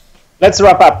 let's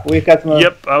wrap up. We've got more.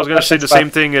 Yep, I was gonna say the same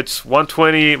thing. It's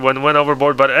 120 when went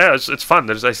overboard, but it's fun.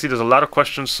 I see there's a lot of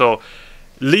questions, so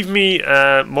leave me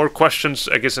more questions.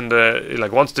 I guess in the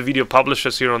once the video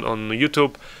publishes here on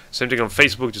YouTube, same thing on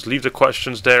Facebook. Just leave the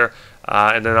questions there,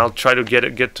 and then I'll try to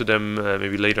get to them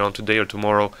maybe later on today or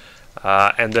tomorrow.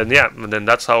 And then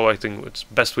that's how I think it's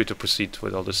best way to proceed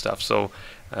with all this stuff. So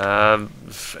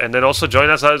and then also join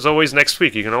us as always next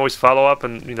week. You can always follow up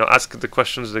and ask the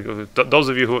questions. Those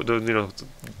of you who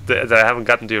that I haven't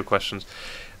gotten to your questions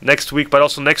next week, but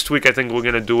also next week I think we're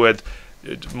gonna do it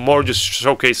more just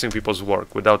showcasing people's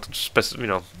work without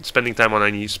spending time on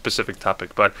any specific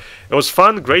topic. But it was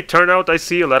fun, great turnout. I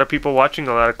see a lot of people watching,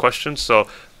 a lot of questions, so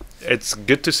it's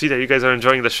good to see that you guys are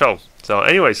enjoying the show. So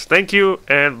anyways, thank you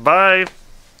and bye.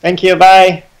 Thank you,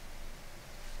 bye.